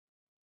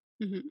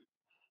 Mhm.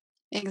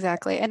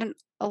 Exactly. And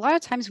a lot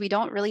of times we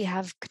don't really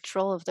have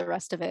control of the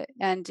rest of it.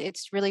 And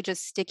it's really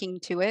just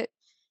sticking to it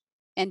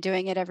and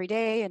doing it every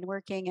day and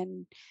working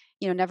and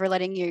never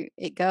letting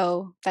it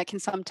go, that can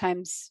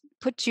sometimes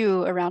put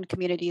you around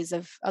communities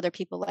of other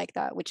people like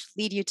that, which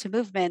lead you to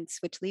movements,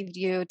 which lead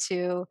you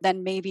to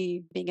then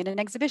maybe being in an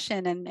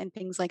exhibition and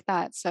things like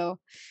that. So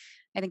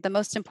I think the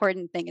most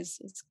important thing is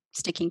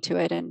sticking to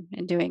it and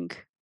doing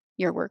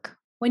your work.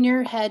 When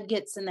your head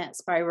gets in that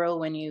spiral,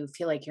 when you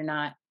feel like you're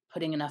not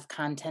putting enough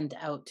content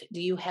out,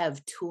 do you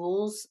have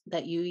tools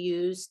that you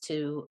use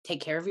to take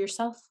care of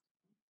yourself?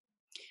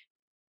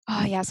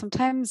 Oh yeah,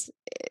 sometimes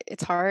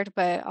it's hard,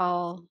 but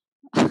I'll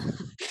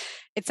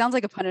it sounds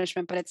like a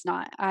punishment, but it's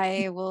not.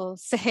 I will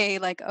say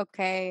like,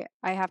 okay,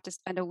 I have to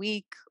spend a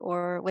week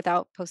or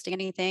without posting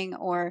anything,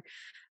 or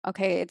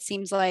okay, it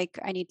seems like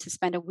I need to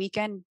spend a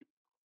weekend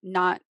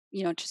not,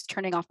 just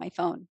turning off my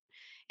phone.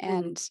 Mhm.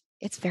 And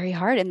it's very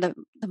hard. And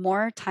the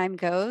more time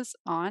goes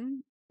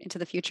on into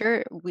the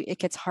future, it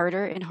gets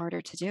harder and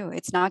harder to do.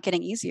 It's not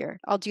getting easier.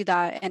 I'll do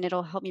that and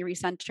it'll help me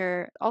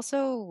recenter.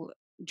 Also,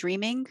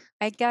 dreaming,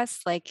 I guess,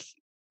 like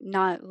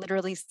not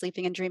literally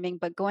sleeping and dreaming,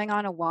 but going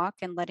on a walk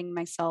and letting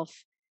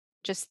myself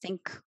just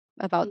think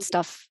about Mhm.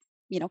 stuff,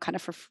 kind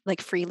of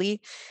like freely.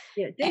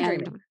 Yeah, And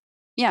daydreaming.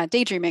 yeah,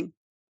 daydreaming.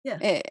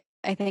 Yeah.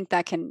 I think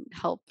that can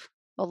help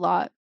a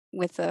lot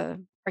with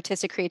the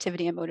artistic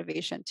creativity and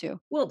motivation too.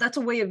 Well, that's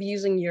a way of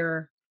using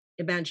your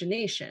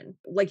imagination.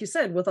 Like you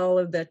said, with all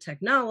of the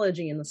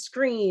technology and the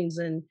screens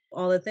and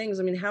all the things,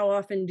 I mean, how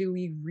often do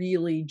we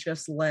really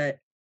just let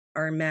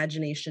our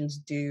imaginations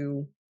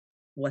do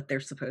what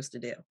they're supposed to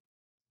do?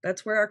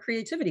 That's where our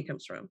creativity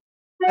comes from.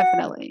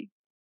 Definitely.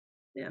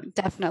 Yeah.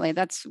 Definitely.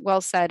 That's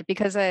well said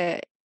because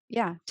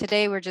yeah,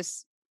 today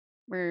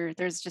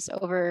there's just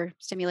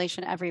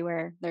overstimulation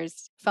everywhere.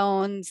 There's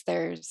phones,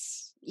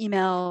 there's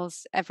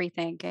emails,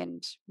 everything.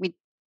 And we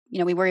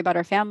worry about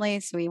our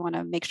families, so we want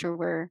to make sure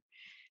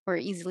we're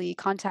easily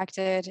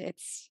contacted.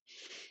 It's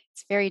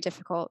very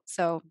difficult.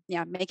 So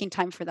yeah, making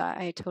time for that,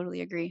 I totally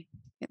agree.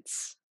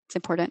 It's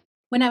important.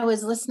 When I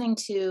was listening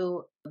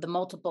to the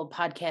multiple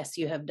podcasts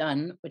you have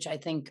done, which I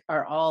think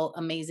are all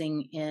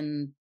amazing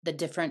in the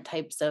different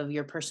types of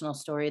your personal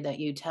story that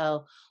you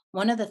tell,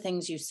 one of the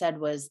things you said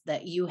was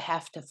that you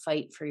have to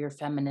fight for your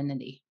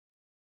femininity.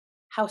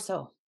 How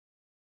so?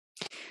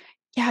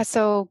 Yeah.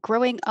 So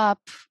growing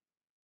up,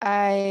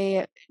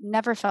 I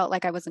never felt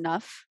like I was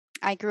enough.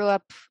 I grew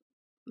up,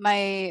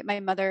 my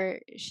mother,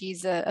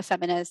 she's a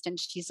feminist, and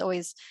she's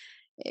always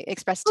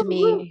expressed to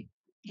Woo-hoo. me,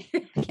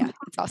 yeah,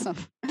 it's awesome.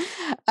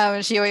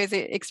 She always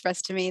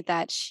expressed to me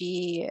that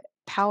she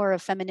power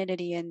of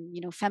femininity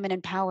and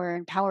feminine power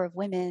and power of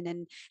women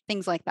and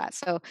things like that.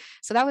 So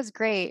that was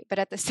great, but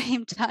at the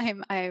same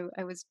time, I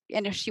was,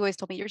 and she always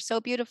told me, you're so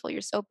beautiful,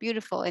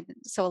 and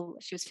so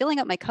she was filling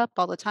up my cup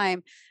all the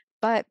time.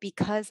 But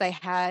because I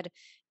had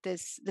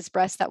this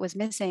breast that was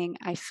missing,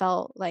 I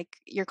felt like,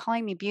 you're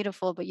calling me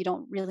beautiful, but you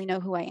don't really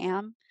know who I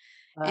am.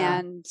 Wow.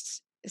 And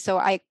so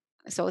I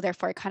so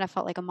therefore I kind of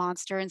felt like a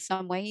monster in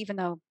some way, even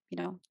though,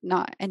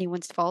 not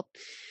anyone's fault.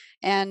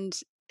 And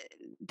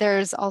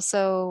there's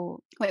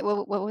also, wait,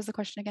 what was the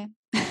question again?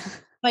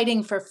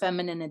 Fighting for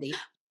femininity.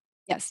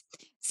 Yes.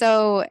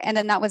 So, and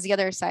then that was the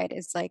other side,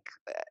 is like,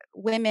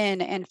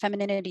 women and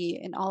femininity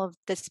and all of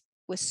this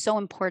was so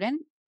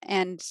important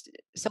and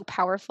so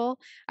powerful.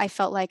 I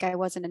felt like I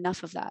wasn't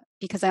enough of that,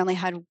 because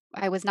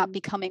I was not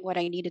becoming what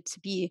I needed to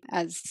be,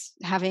 as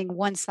having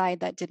one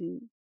side that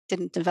didn't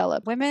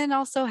develop. Women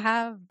also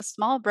have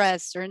small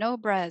breasts or no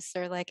breasts,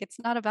 or like, it's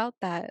not about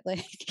that.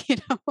 Like,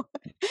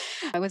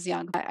 I was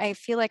young. I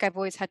feel like I've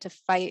always had to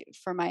fight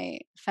for my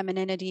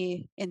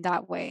femininity in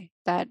that way,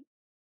 that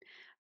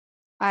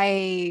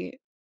I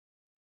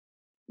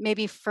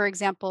maybe, for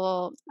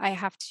example,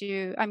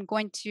 I'm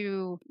going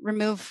to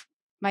remove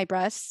my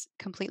breasts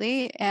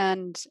completely.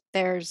 And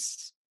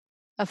there's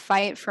a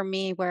fight for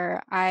me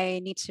where I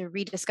need to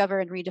rediscover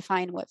and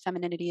redefine what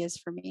femininity is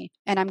for me.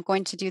 And I'm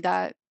going to do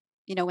that,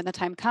 when the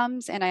time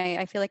comes. And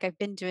I feel like I've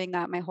been doing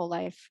that my whole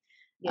life,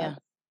 uh, Yeah.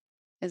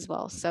 as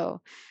well.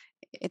 So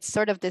it's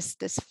sort of this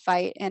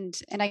fight. And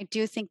I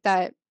do think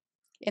that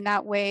in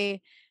that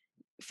way,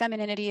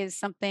 femininity is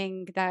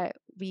something that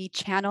we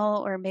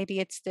channel, or maybe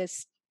it's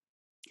this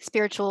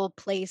spiritual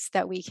place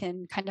that we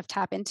can kind of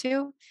tap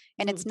into,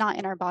 and Mhm. it's not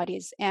in our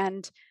bodies.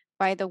 And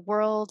by the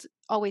world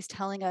always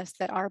telling us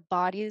that our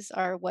bodies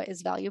are what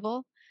is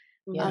valuable,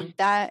 Yeah.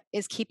 that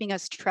is keeping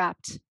us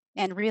trapped.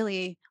 And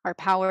really, our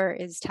power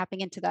is tapping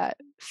into that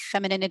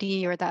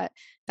femininity, or that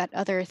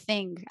other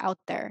thing out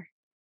there.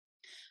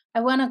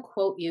 I want to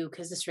quote you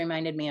because this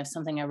reminded me of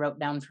something I wrote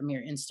down from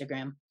your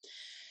Instagram.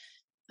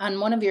 On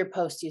one of your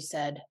posts, you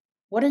said,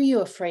 "What are you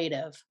afraid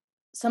of?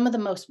 Some of the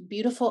most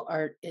beautiful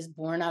art is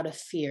born out of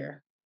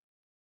fear.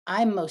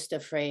 I'm most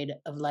afraid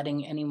of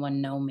letting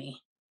anyone know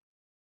me."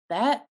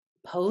 That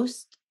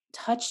post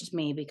touched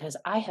me because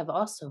I have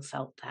also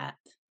felt that.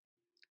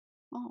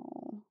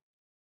 Oh,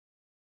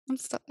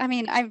 I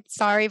mean, I'm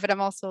sorry, but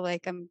I'm also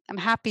like, I'm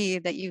happy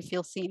that you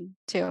feel seen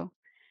too.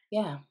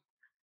 Yeah.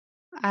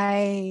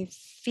 I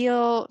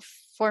feel,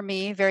 for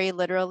me, very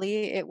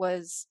literally, it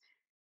was,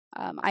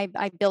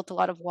 I built a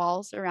lot of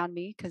walls around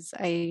me, because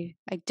I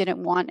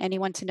didn't want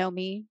anyone to know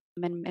me,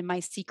 and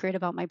my secret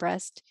about my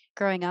breast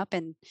growing up.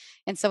 And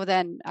so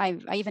then I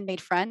even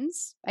made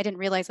friends. I didn't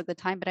realize at the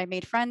time, but I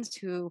made friends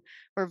who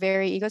were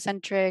very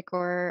egocentric,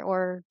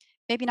 or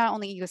maybe not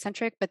only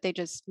egocentric, but they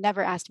just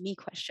never asked me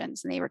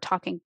questions. And they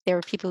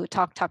were people who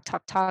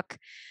talk,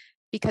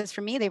 because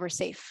for me, they were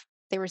safe.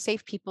 They were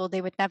safe people.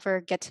 They would never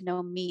get to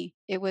know me.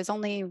 It was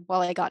only while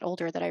I got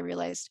older that I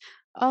realized,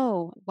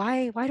 oh,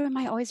 why am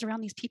I always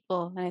around these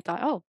people? And I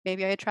thought, oh,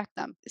 maybe I attract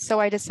them. So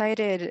I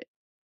decided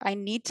I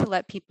need to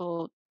let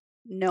people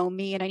know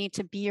me, and I need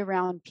to be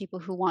around people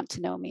who want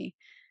to know me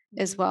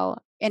as Mhm.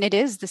 well. And it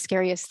is the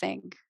scariest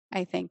thing,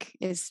 I think,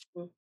 is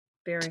Mhm. to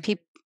Very.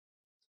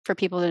 for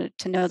people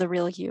to know the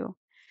real you.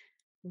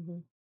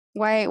 Mhm.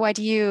 Why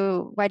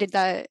did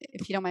that,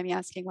 if you don't mind me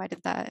asking, why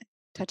did that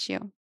touch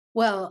you?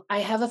 Well,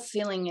 I have a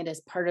feeling it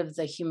is part of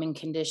the human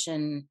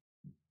condition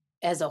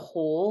as a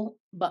whole,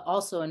 but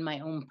also in my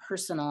own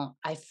personal,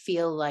 I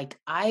feel like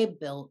I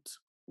built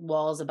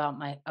walls about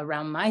my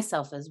around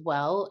myself as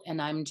well.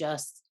 And I'm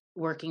just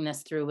working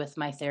this through with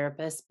my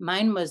therapist.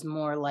 Mine was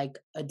more like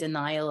a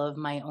denial of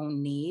my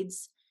own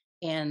needs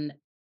and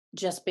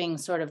just being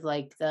sort of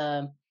like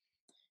the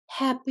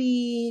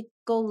happy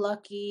go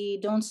lucky,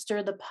 don't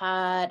stir the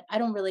pot. I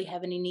don't really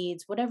have any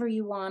needs. Whatever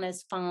you want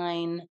is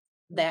fine.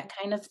 Mhm. That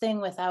kind of thing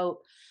without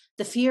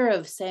the fear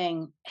of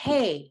saying,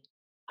 hey,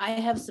 I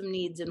have some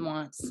needs and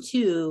wants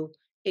to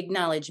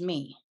acknowledge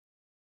me.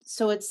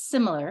 So it's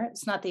similar.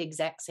 It's not the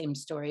exact same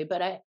story,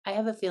 but I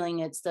have a feeling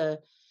it's the,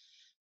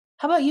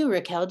 how about you,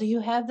 Raquel? Do you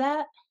have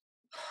that?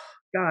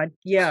 God,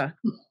 yeah.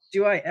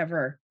 Do I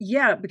ever?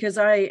 Yeah, because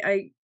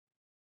I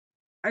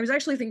was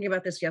actually thinking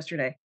about this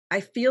yesterday.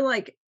 I feel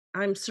like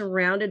I'm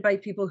surrounded by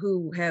people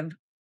who have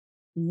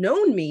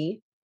known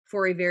me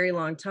for a very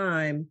long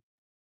time,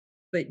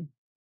 but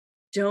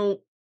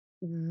don't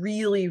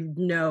really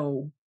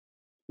know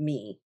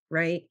me,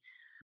 right?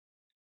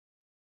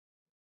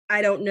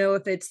 I don't know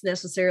if it's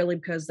necessarily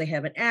because they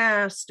haven't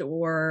asked,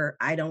 or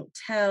I don't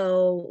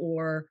tell,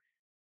 or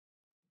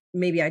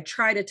maybe I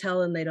try to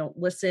tell and they don't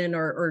listen,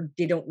 or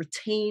they don't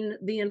retain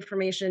the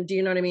information. Do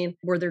you know what I mean?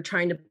 Where they're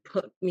trying to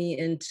put me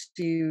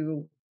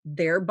into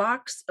their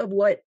box of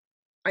what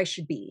I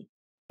should be.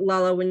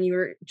 Lala, when you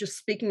were just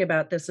speaking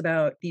about this,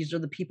 about these are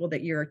the people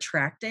that you're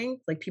attracting,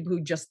 like people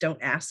who just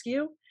don't ask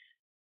you,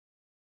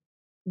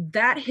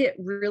 that hit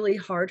really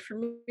hard for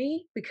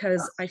me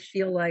because I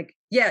feel like,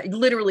 yeah,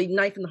 literally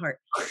knife in the heart,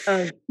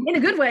 in a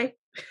good way,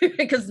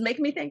 because make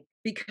me think,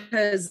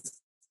 because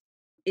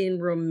in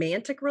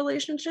romantic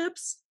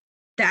relationships,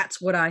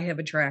 that's what I have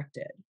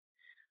attracted,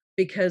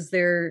 because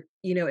they're,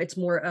 it's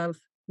more of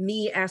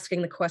me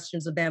asking the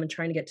questions of them and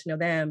trying to get to know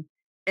them.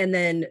 And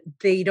then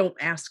they don't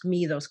ask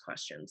me those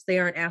questions. They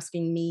aren't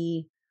asking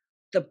me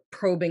the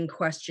probing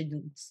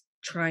questions,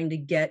 trying to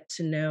get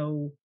to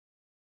know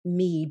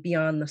me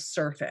beyond the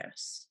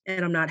surface.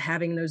 And I'm not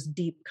having those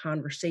deep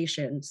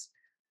conversations,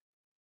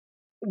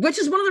 which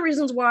is one of the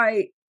reasons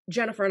why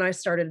Jennifer and I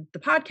started the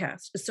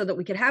podcast, is so that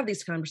we could have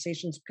these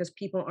conversations, because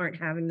people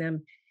aren't having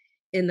them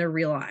in their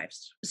real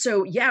lives.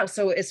 So yeah,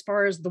 so as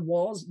far as the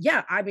walls,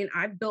 yeah, I mean,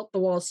 I've built the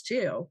walls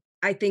too.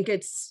 I think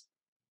it's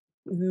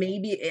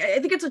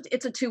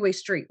a two-way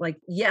street. Like,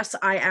 yes,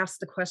 I ask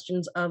the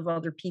questions of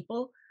other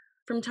people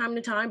from time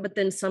to time, but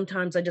then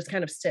sometimes I just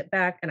kind of sit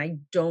back and I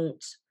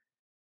don't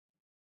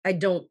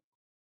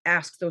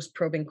ask those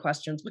probing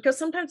questions, because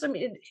sometimes, I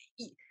mean,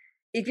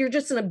 if you're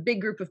just in a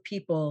big group of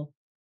people,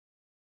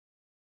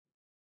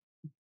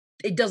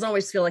 it doesn't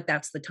always feel like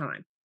that's the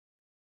time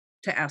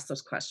to ask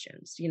those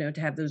questions,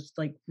 to have those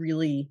like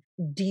really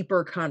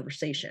deeper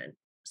conversation.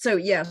 So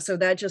yeah, so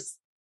that just,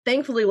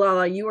 thankfully,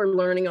 Lala, you are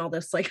learning all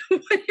this like way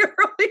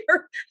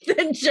earlier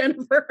than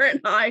Jennifer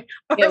and I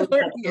are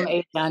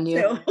learning on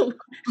you.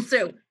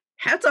 So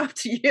hats off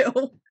to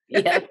you.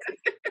 Yeah.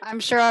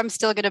 I'm sure I'm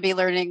still going to be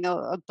learning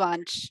a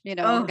bunch.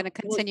 I'm going to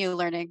continue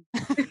learning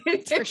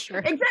for sure.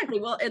 Exactly.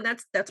 Well, and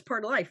that's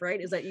part of life, right?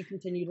 Is that you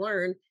continue to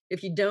learn.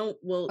 If you don't,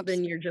 well,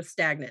 then you're just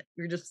stagnant.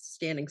 You're just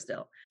standing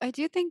still. I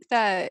do think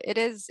that it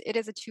is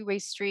a two-way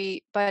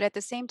street, but at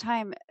the same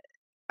time,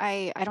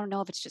 I don't know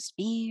if it's just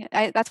me.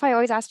 That's why I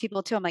always ask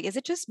people too. I'm like, is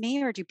it just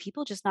me, or do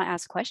people just not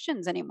ask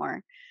questions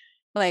anymore?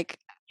 Like,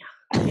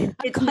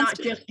 it's not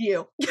just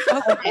you.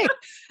 Okay.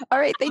 All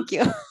right. Thank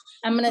you.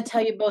 I'm going to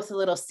tell you both a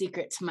little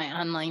secret to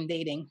my online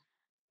dating.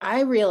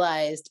 I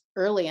realized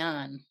early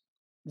on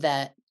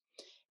that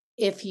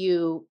if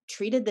you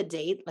treated the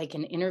date like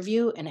an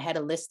interview and had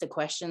a list of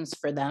questions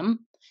for them,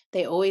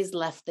 they always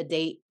left the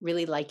date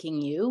really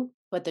liking you.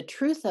 But the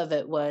truth of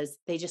it was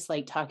they just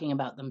like talking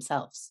about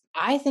themselves.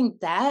 I think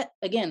that,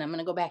 again, I'm going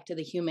to go back to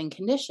the human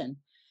condition.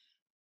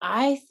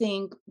 I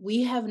think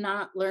we have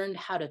not learned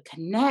how to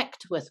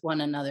connect with one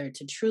another,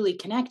 to truly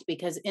connect,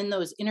 because in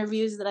those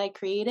interviews that I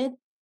created,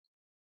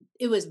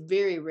 it was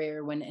very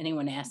rare when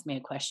anyone asked me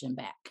a question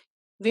back.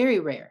 Very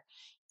rare.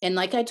 And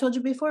like I told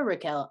you before,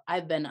 Raquel,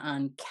 I've been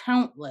on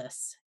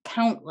countless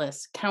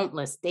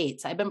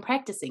dates. I've been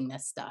practicing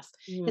this stuff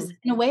because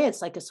in a way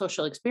it's like a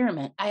social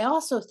experiment. I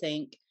also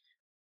think,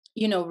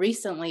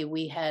 recently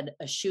we had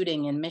a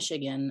shooting in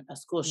Michigan, a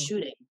school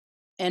shooting.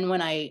 And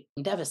when I'm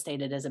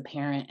devastated as a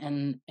parent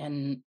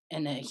and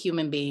a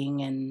human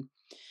being,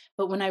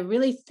 but when I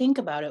really think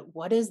about it,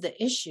 what is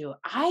the issue?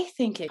 I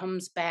think it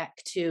comes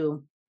back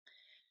to,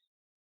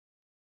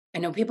 I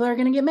know people are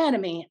going to get mad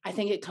at me. I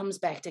think it comes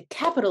back to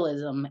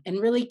capitalism and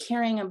really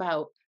caring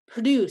about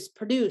produce.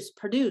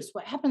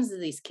 What happens to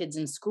these kids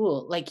in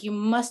school? Like, you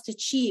must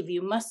achieve,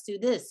 you must do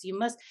this,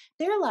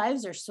 their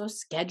lives are so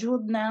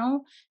scheduled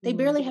now. They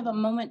barely have a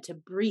moment to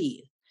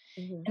breathe.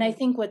 And I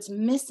think what's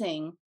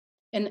missing,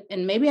 and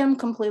maybe I'm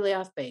completely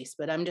off base,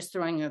 but I'm just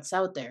throwing this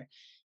out there,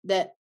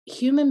 that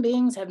human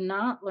beings have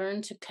not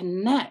learned to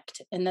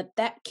connect, and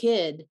that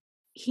kid,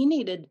 he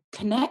needed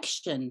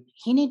connection.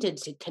 He needed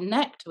to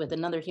connect with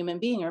another human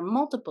being or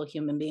multiple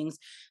human beings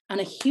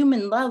on a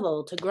human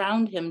level to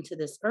ground him to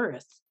this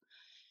earth.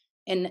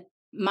 And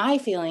my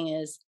feeling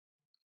is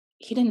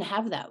he didn't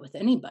have that with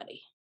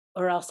anybody,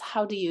 or else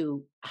how do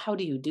you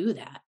do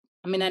that?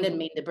 I mean, I didn't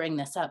mean to bring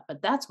this up,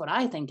 but that's what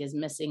I think is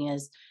missing,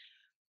 is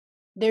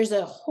there's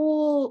a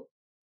whole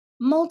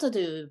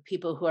multitude of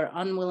people who are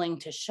unwilling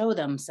to show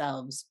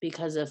themselves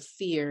because of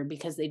fear,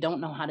 because they don't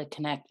know how to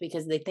connect,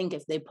 because they think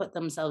if they put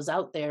themselves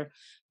out there,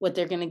 what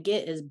they're going to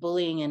get is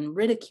bullying and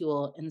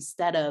ridicule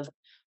instead of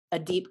a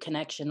deep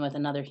connection with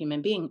another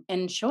human being.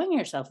 And showing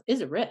yourself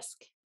is a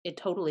risk. It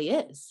totally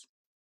is.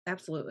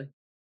 Absolutely.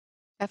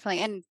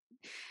 Definitely. And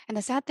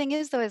the sad thing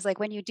is, though, is like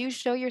when you do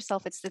show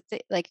yourself, it's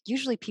like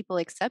usually people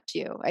accept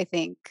you, I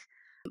think.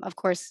 Of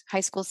course, high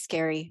school's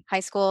scary.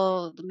 High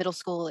school, middle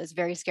school is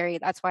very scary.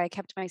 That's why I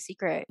kept my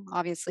secret,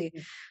 obviously,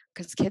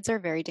 because kids are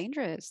very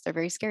dangerous. They're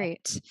very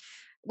scary.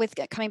 With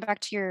coming back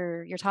to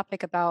your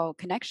topic about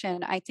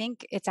connection, I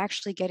think it's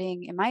actually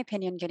getting, in my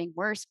opinion, getting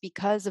worse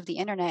because of the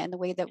internet and the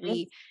way that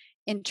we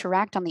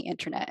interact on the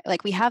internet.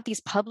 Like we have these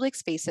public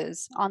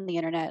spaces on the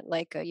internet,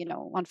 like,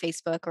 on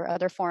Facebook or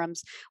other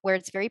forums where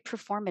it's very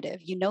performative.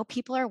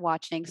 People are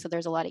watching, so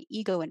there's a lot of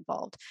ego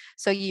involved.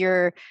 So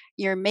you're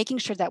making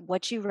sure that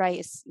what you write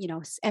is,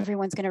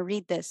 everyone's going to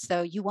read this.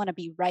 So you want to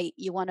be right.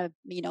 You want to,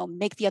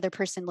 make the other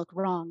person look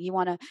wrong.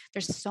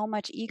 There's so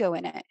much ego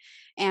in it.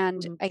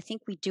 And I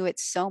think we do it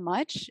so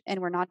much, and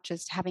we're not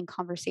just having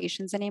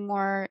conversations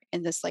anymore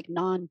in this like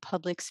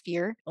non-public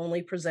sphere.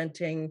 Only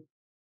presenting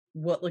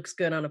what looks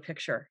good on a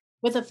picture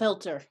with a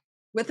filter,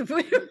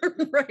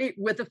 right,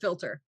 with a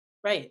filter,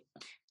 right.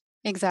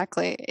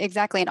 Exactly.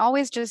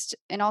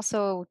 And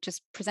also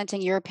just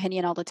presenting your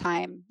opinion all the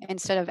time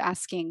instead of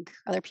asking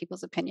other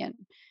people's opinion.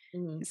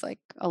 Is like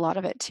a lot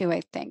of it too,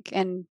 I think.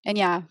 And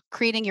yeah,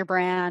 creating your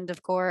brand,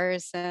 of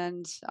course,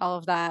 and all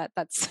of that.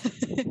 That's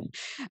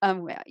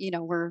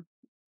young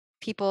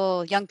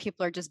people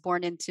are just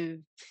born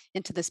into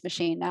this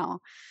machine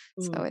now.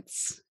 So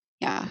it's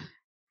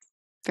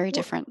very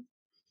different.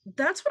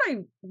 That's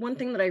one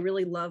thing that I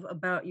really love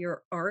about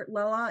your art,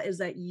 Lala, is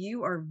that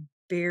you are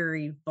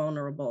very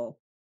vulnerable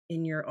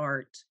in your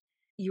art.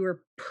 You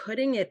are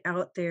putting it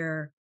out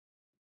there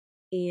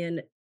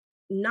and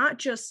not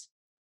just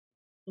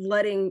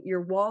letting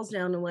your walls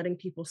down and letting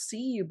people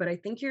see you, but I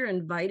think you're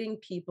inviting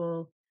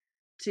people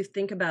to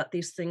think about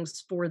these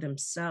things for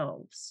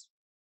themselves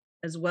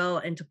as well,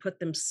 and to put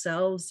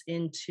themselves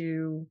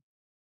into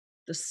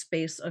the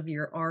space of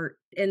your art.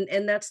 And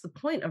that's the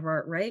point of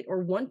art, right? Or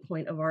one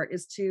point of art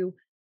is to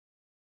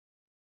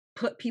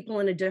put people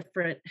in a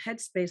different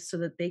headspace so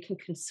that they can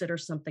consider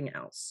something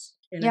else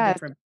in a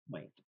different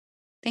way.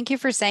 Thank you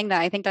for saying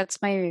that. I think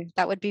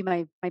that would be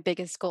my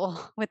biggest goal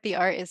with the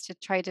art, is to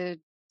try to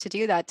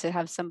do that, to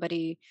have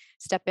somebody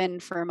step in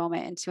for a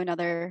moment into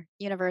another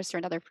universe or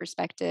another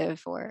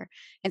perspective,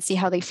 and see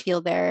how they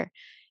feel there.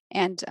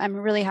 And I'm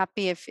really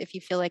happy if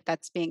you feel like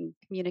that's being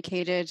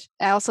communicated.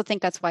 I also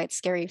think that's why it's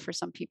scary for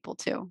some people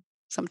too,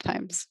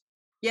 sometimes.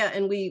 Yeah,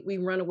 and we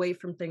run away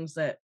from things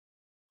that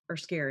are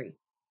scary.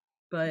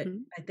 But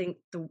I think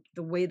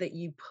the way that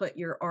you put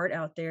your art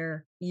out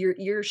there,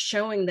 you're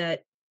showing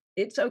that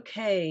it's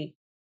okay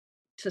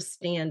to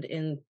stand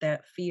in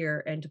that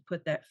fear and to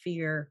put that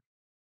fear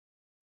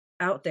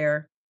out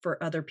there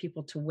for other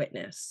people to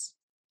witness,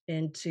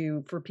 and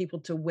for people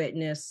to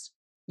witness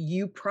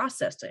you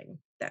processing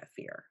that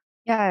fear.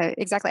 Yeah,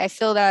 exactly. I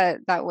feel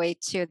that way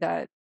too,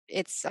 that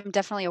I'm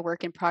definitely a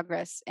work in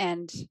progress.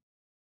 And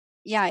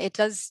yeah, it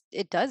does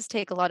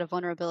take a lot of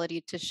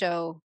vulnerability to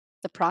show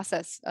the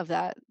process of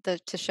that,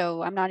 to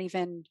show I'm not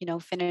even,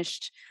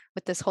 finished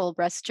with this whole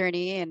breast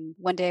journey, and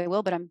one day I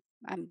will, but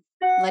I'm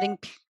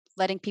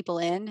letting people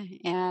in,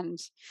 and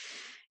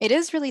it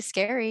is really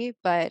scary,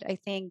 but I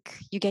think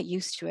you get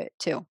used to it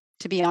too.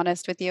 To be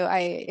honest with you,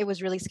 it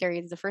was really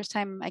scary the first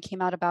time I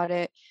came out about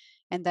it,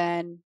 and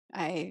then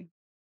I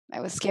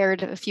was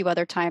scared a few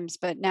other times,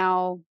 but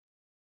now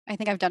I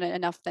think I've done it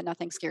enough that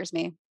nothing scares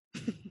me.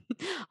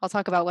 I'll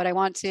talk about what I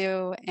want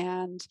to,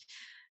 and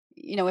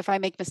if I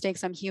make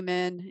mistakes, I'm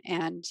human,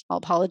 and I'll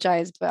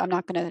apologize, but I'm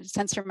not going to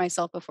censor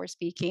myself before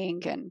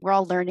speaking. And we're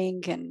all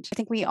learning, and I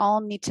think we all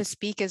need to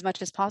speak as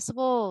much as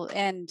possible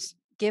and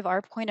give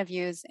our point of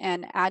views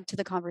and add to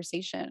the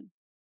conversation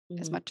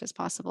as much as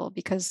possible,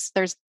 because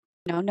there's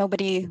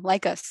nobody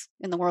like us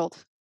in the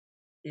world.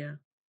 Yeah.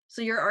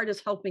 So your art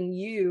is helping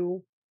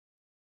you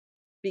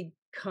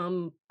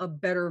become a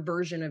better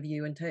version of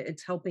you, and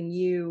it's helping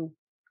you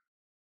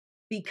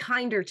be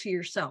kinder to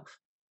yourself.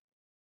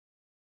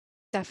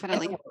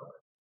 Definitely.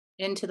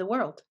 Into the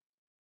world.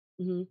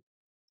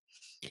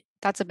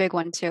 That's a big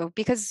one too,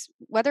 because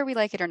whether we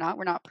like it or not,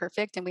 we're not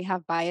perfect, and we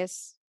have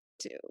bias.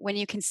 When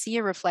you can see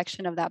a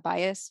reflection of that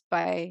bias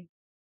by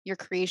your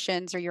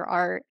creations or your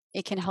art,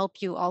 it can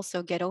help you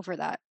also get over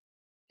that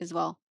as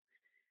well.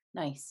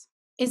 Nice.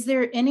 Is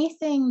there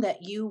anything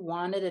that you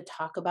wanted to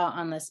talk about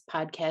on this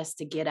podcast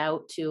to get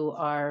out to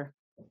our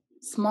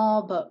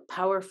small but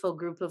powerful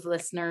group of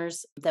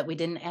listeners that we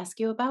didn't ask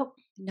you about?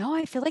 No,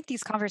 I feel like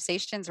these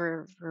conversations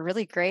were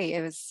really great.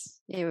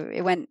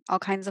 It went all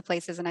kinds of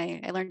places, and I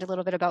learned a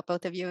little bit about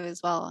both of you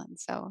as well. And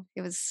so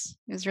it was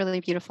really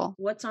beautiful.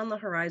 What's on the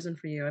horizon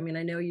for you? I mean,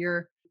 I know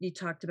you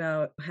talked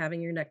about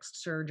having your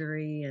next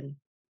surgery and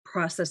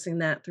processing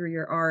that through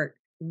your art.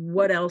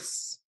 What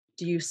else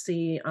do you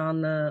see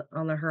on the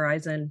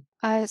horizon?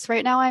 So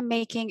right now I'm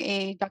making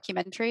a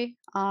documentary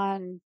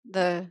on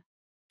the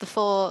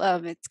full.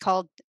 It's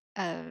called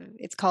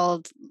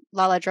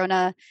Lala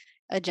Drona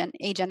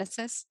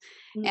Agenesis,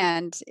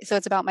 and so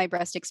it's about my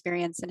breast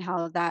experience and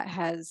how that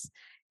has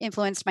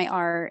influenced my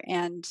art,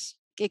 and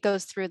it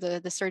goes through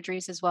the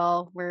surgeries as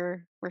well.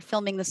 We're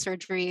filming the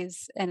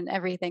surgeries and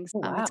everything.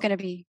 Wow. It's going to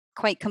be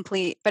quite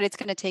complete, but it's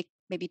going to take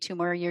maybe 2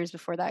 more years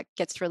before that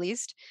gets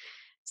released.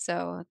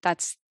 So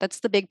that's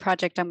the big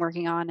project I'm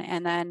working on.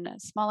 And then a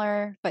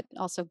smaller, but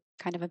also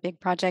kind of a big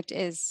project,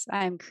 is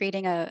I'm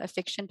creating a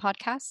fiction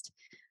podcast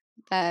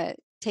that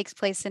takes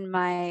place in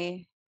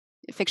my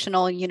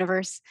fictional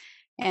universe.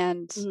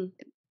 And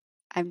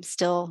I'm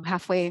still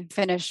halfway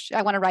finished.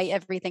 I want to write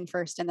everything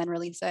first and then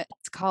release it.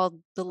 It's called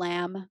The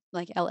Lamb,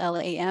 like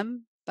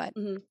LLAM, but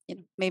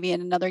maybe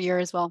in another year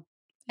as well.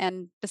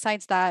 And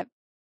besides that,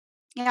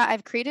 yeah,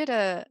 I've created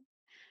a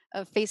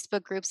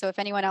Facebook group. So if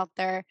anyone out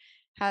there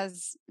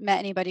has met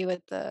anybody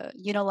with the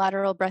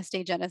unilateral breast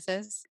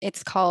agenesis,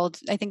 it's called,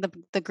 I think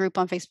the group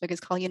on Facebook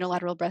is called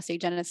Unilateral Breast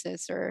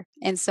Agenesis.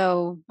 And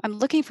so I'm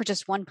looking for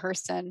just one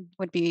person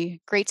would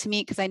be great to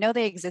meet because I know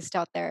they exist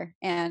out there,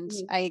 and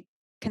I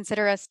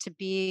consider us to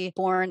be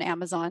born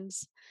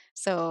Amazons.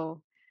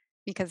 So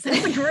because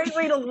that's a great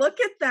way to look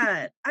at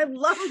that. I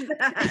love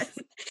that.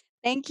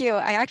 Thank you.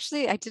 I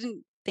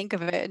didn't think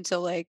of it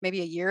until like maybe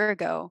a year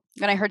ago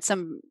when I heard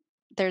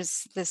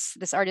there's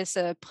this artist,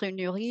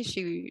 Prunuri,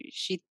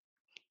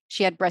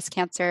 she had breast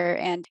cancer,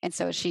 and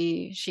so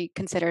she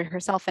considered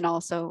herself and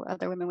also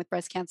other women with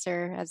breast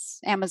cancer as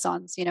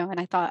Amazons, and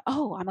I thought,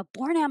 oh, I'm a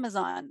born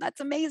Amazon. That's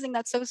amazing.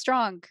 That's so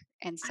strong.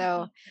 And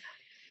so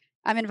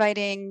I'm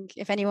inviting,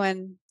 if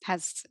anyone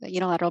has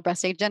unilateral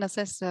breast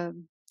agenesis,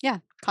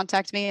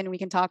 contact me and we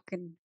can talk.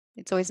 And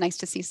it's always nice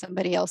to see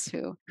somebody else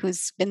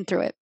who's been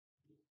through it.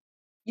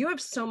 You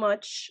have so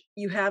much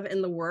you have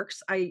in the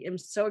works. I am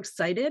so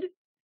excited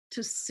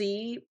to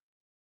see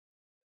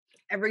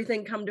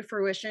everything come to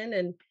fruition.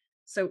 And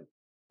so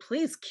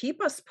please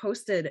keep us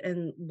posted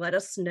and let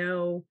us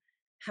know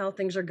how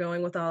things are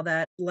going with all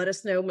that. Let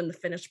us know when the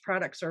finished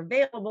products are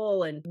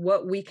available and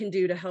what we can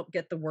do to help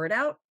get the word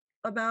out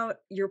about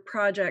your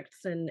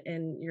projects and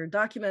your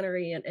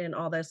documentary and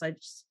all this.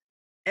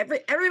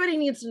 Everybody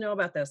needs to know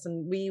about this,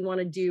 and we want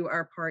to do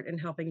our part in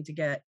helping to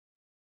get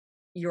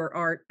your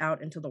art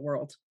out into the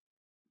world.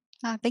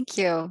 Thank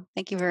you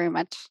very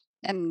much.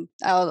 And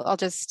I'll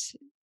just,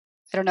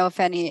 I don't know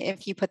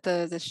if you put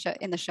the show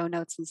in the show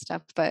notes and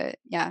stuff, but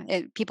yeah,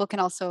 people can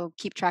also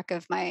keep track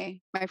of my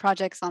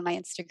projects on my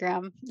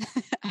Instagram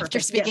after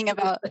speaking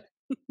about.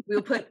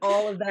 We'll put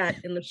all of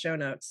that in the show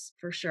notes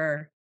for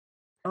sure.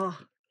 Oh,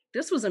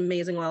 this was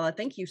amazing, Lala.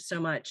 Thank you so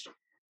much.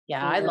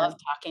 Yeah, I love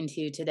talking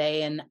to you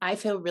today, and I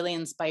feel really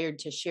inspired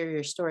to share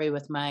your story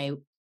with my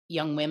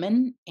young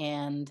women,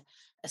 and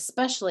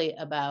especially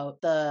about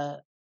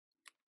the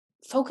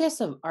focus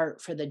of art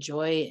for the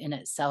joy in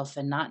itself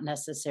and not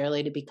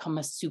necessarily to become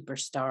a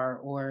superstar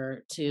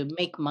or to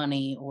make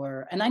money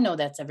and I know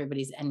that's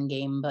everybody's end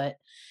game, but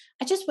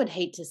I just would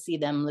hate to see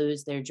them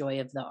lose their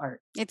joy of the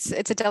art. It's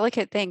a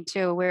delicate thing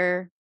too,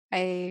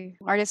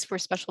 artists, we're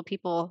special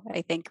people.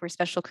 I think we're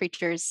special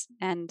creatures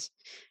and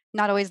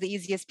not always the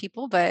easiest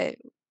people, but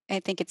I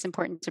think it's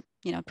important to,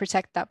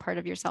 protect that part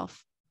of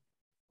yourself.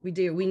 We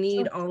do. We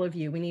need all of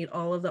you. We need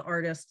all of the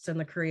artists and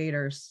the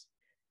creators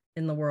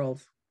in the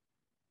world.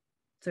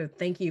 So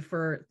thank you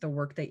for the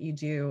work that you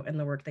do and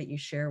the work that you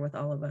share with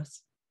all of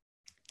us.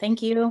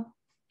 Thank you.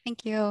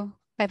 Thank you.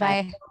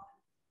 Bye-bye.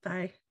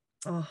 Bye.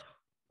 Oh,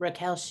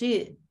 Raquel,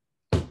 she's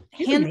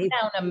hands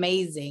down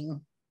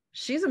amazing.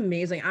 She's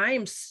amazing. I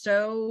am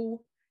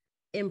so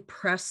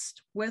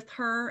impressed with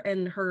her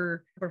and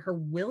her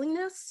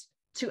willingness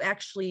to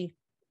actually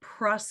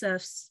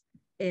process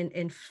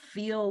and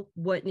feel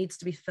what needs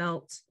to be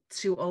felt,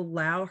 to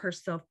allow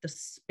herself the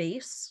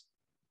space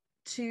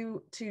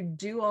to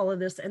do all of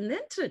this, and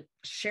then to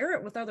share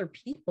it with other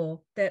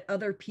people, that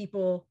other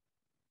people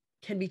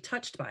can be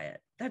touched by it.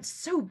 That's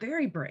so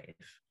very brave.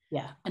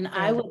 Yeah. And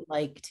I would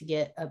like to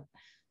get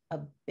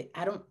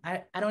I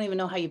don't even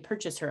know how you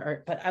purchase her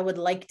art, but I would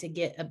like to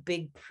get a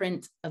big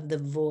print of the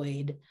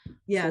void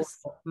for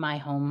my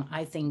home.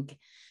 I think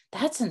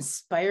that's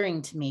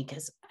inspiring to me,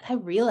 because what I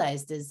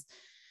realized is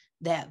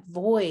that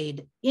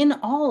void in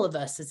all of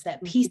us is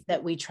that piece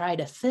that we try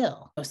to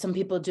fill. Some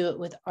people do it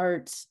with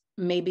art.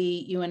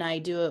 Maybe you and I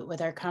do it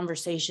with our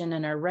conversation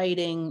and our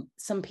writing.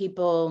 Some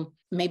people,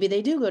 maybe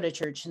they do go to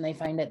church and they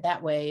find it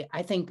that way.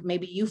 I think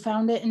maybe you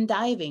found it in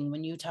diving.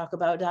 When you talk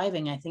about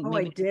diving, I think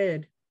maybe I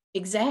did.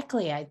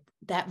 Exactly.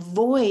 That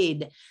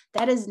void,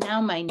 that is now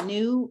my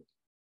new,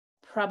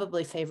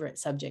 probably favorite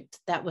subject.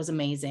 That was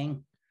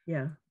amazing.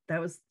 Yeah,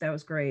 that was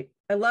great.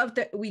 I love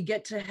that we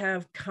get to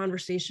have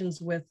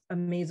conversations with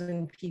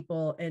amazing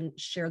people and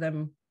share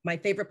them. My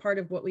favorite part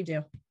of what we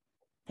do.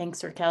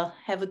 Thanks, Raquel.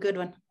 Have a good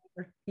one.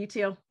 You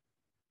too.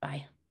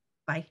 Bye.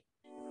 Bye.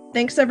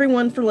 Thanks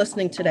everyone for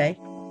listening today.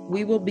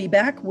 We will be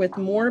back with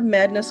more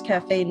Madness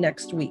Cafe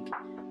next week.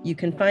 You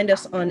can find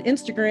us on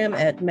Instagram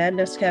at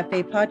Madness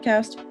Cafe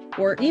Podcast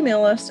or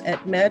email us at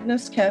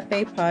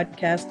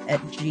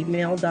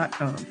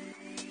madnesscafepodcast@gmail.com.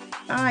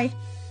 Bye.